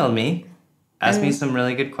you emailed me, asked me some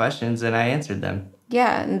really good questions, and I answered them.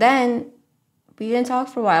 Yeah, and then we didn't talk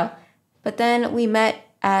for a while. But then we met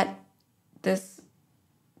at this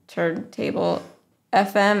Turntable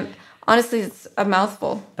FM. Honestly, it's a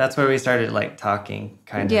mouthful. That's where we started, like, talking,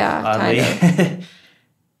 kind of Kind oddly. of.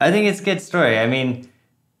 I think it's a good story. I mean,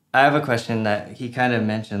 I have a question that he kind of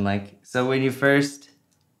mentioned. Like, so when you first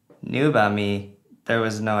knew about me, there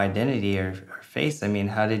was no identity or face. I mean,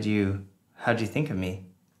 how'd you think of me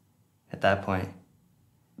at that point?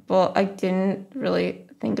 Well, I didn't really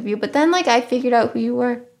think of you, but then like I figured out who you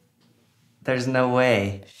were. There's no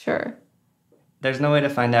way. Sure. There's no way to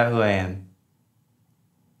find out who I am.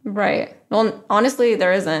 Right. Well, honestly,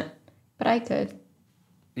 there isn't, but I could.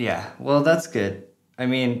 Yeah, well, that's good. I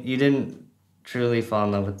mean, you didn't truly fall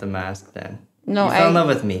in love with the mask then. No, you fell in love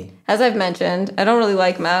with me. As I've mentioned, I don't really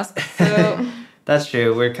like masks, so... That's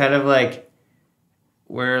true. We're kind of like...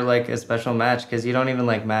 We're like a special match because you don't even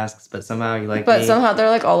like masks, but somehow you like me. But somehow they're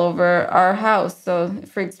like all over our house, so it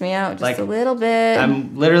freaks me out just like, a little bit.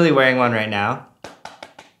 I'm literally wearing one right now.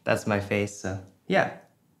 That's my face, so yeah.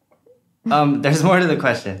 There's more to the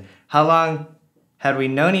question. How long had we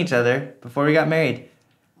known each other before we got married?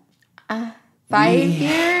 5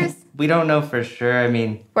 years? We don't know for sure. I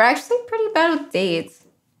mean... We're actually pretty bad with dates.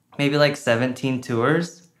 Maybe like 17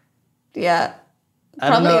 tours? Yeah. I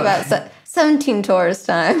don't Probably know. about 17 tours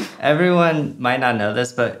time. Everyone might not know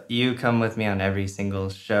this, but you come with me on every single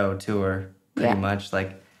show, tour, pretty Yeah. much.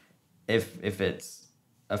 Like, if it's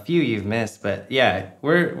a few you've missed, but yeah,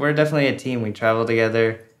 we're definitely a team. We travel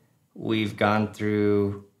together. We've gone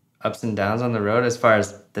through ups and downs on the road as far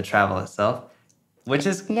as the travel itself, which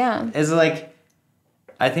is like,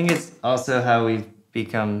 I think it's also how we've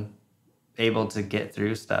become able to get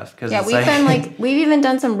through stuff. Cause Yeah, it's we've been like, we've even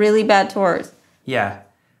done some really bad tours. Yeah,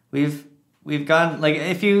 we've gone, like,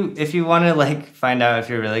 if you want to like find out if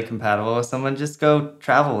you're really compatible with someone, just go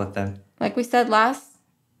travel with them. Like we said last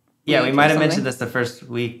Yeah, week we might or have mentioned something. this the first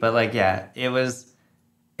week, but like, yeah, it was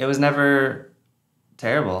never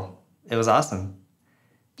terrible. It was awesome.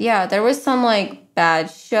 Yeah, there was some like bad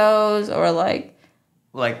shows or like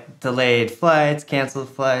Delayed flights, canceled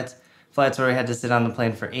flights where we had to sit on the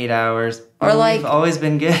plane for 8 hours. Or But like- we've always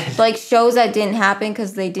been good. like shows that didn't happen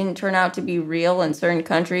because they didn't turn out to be real in certain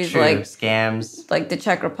countries, True, like scams, the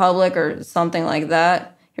Czech Republic or something like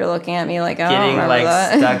that. You're looking at me like I don't getting remember like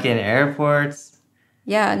that. stuck in airports.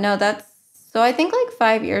 Yeah, no, that's so. I think like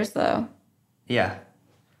 5 years though. Yeah.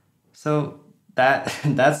 So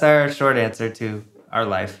that's our short answer to our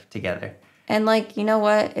life together. And like, you know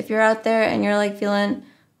what? If you're out there and you're like feeling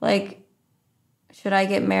like, should I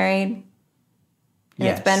get married? And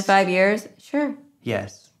Yes. it's been 5 years. Sure.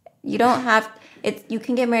 Yes. You don't have you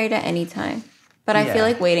can get married at any time. But I Yeah. feel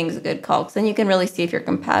like waiting is a good call because then you can really see if you're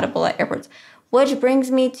compatible at airports. Which brings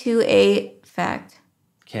me to a fact.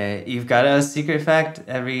 Okay, you've got a secret fact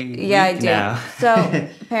every Yeah, I week do. now. So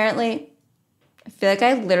apparently, I feel like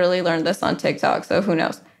I literally learned this on TikTok, so who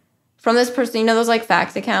knows? From this person, you know those like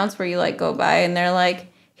facts accounts where you like go by and they're like,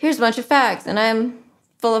 here's a bunch of facts and I'm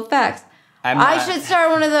full of facts. I should start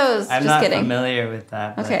one of those. I'm Just not kidding. familiar with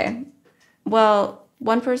that. but- Okay. Well,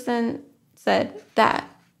 one person said that,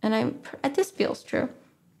 and this feels true.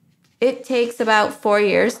 It takes about 4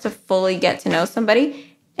 years to fully get to know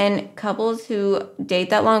somebody, and couples who date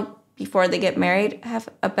that long before they get married have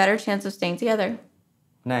a better chance of staying together.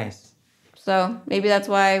 Nice. So maybe that's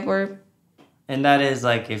why we're And that is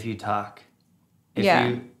like if you talk.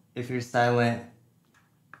 If you're silent,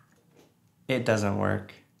 it doesn't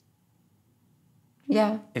work.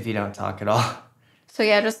 yeah. If you don't talk at all. So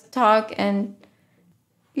yeah, just talk and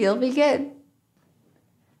you'll be good.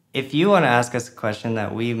 If you want to ask us a question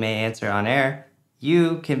that we may answer on air,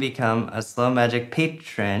 you can become a Slow Magic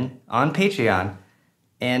patron on Patreon.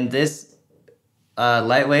 And this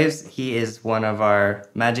Lightwaves, he is one of our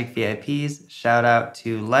Magic VIPs. Shout out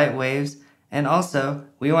to Lightwaves. And also,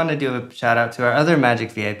 we want to do a shout out to our other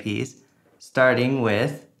Magic VIPs, starting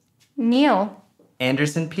with Neil,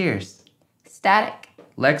 Anderson Pierce, Static,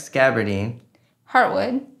 Lex Gabardine,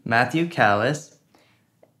 Hartwood, Matthew Callis,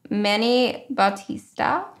 Manny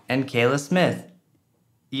Bautista, and Kayla Smith.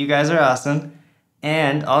 You guys are awesome.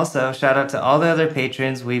 And also, shout out to all the other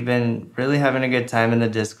patrons. We've been really having a good time in the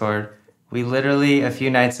Discord. We literally, a few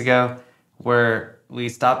nights ago, we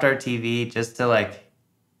stopped our TV just to, like,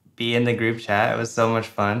 be in the group chat. It was so much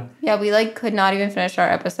fun. Yeah, we like could not even finish our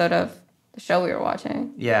episode of the show we were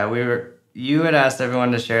watching. Yeah, you had asked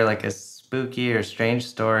everyone to share, like, a spooky or strange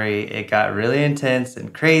story. It got really intense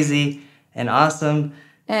and crazy and awesome.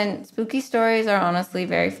 And spooky stories are honestly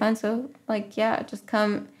very fun. So, like, yeah, just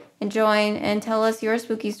come and join and tell us your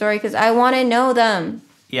spooky story because I want to know them.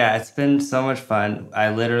 Yeah, it's been so much fun.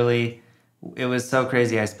 It was so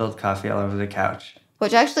crazy. I spilled coffee all over the couch.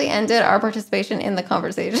 Which actually ended our participation in the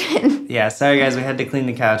conversation. Yeah, sorry guys, we had to clean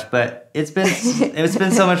the couch, but it's been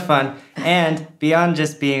so much fun. And beyond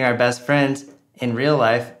just being our best friends in real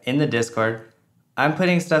life in the Discord, I'm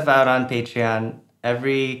putting stuff out on Patreon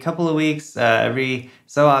every couple of weeks, every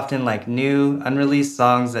so often, like new unreleased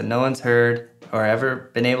songs that no one's heard, or ever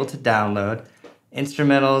been able to download.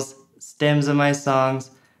 Instrumentals, stems of my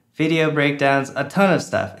songs, video breakdowns, a ton of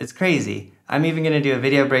stuff. It's crazy. I'm even going to do a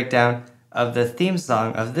video breakdown of the theme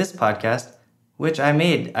song of this podcast, which I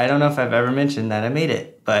made. I don't know if I've ever mentioned that I made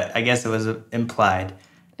it, but I guess it was implied.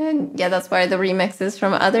 And yeah, that's why the remixes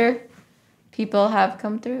from other people have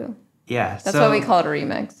come through. Yeah. That's why we call it a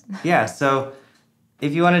remix. Yeah, so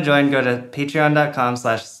if you want to join, go to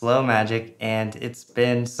patreon.com/slowmagic, and it's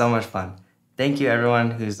been so much fun. Thank you,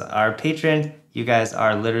 everyone who's our patron. You guys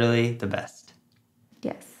are literally the best.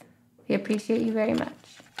 Yes, we appreciate you very much.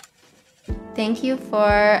 Thank you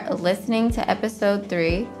for listening to episode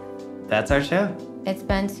 3. That's our show. It's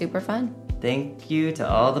been super fun. Thank you to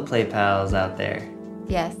all the Play Pals out there.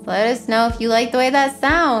 Yes, let us know if you like the way that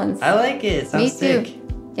sounds. I like it. It sounds Me sick.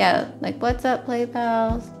 too. Yeah, like, what's up, Play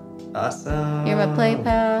Pals? Awesome. You're my Play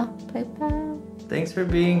Pal. Play Pal. Thanks for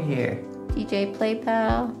being here. DJ Play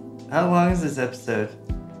Pal. How long is this episode?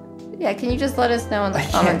 Yeah, can you just let us know in the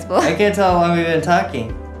comments below? I can't tell how long we've been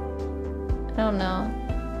talking. I don't know.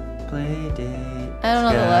 Playdate. I don't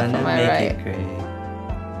know the left Gonna from my make right. it great.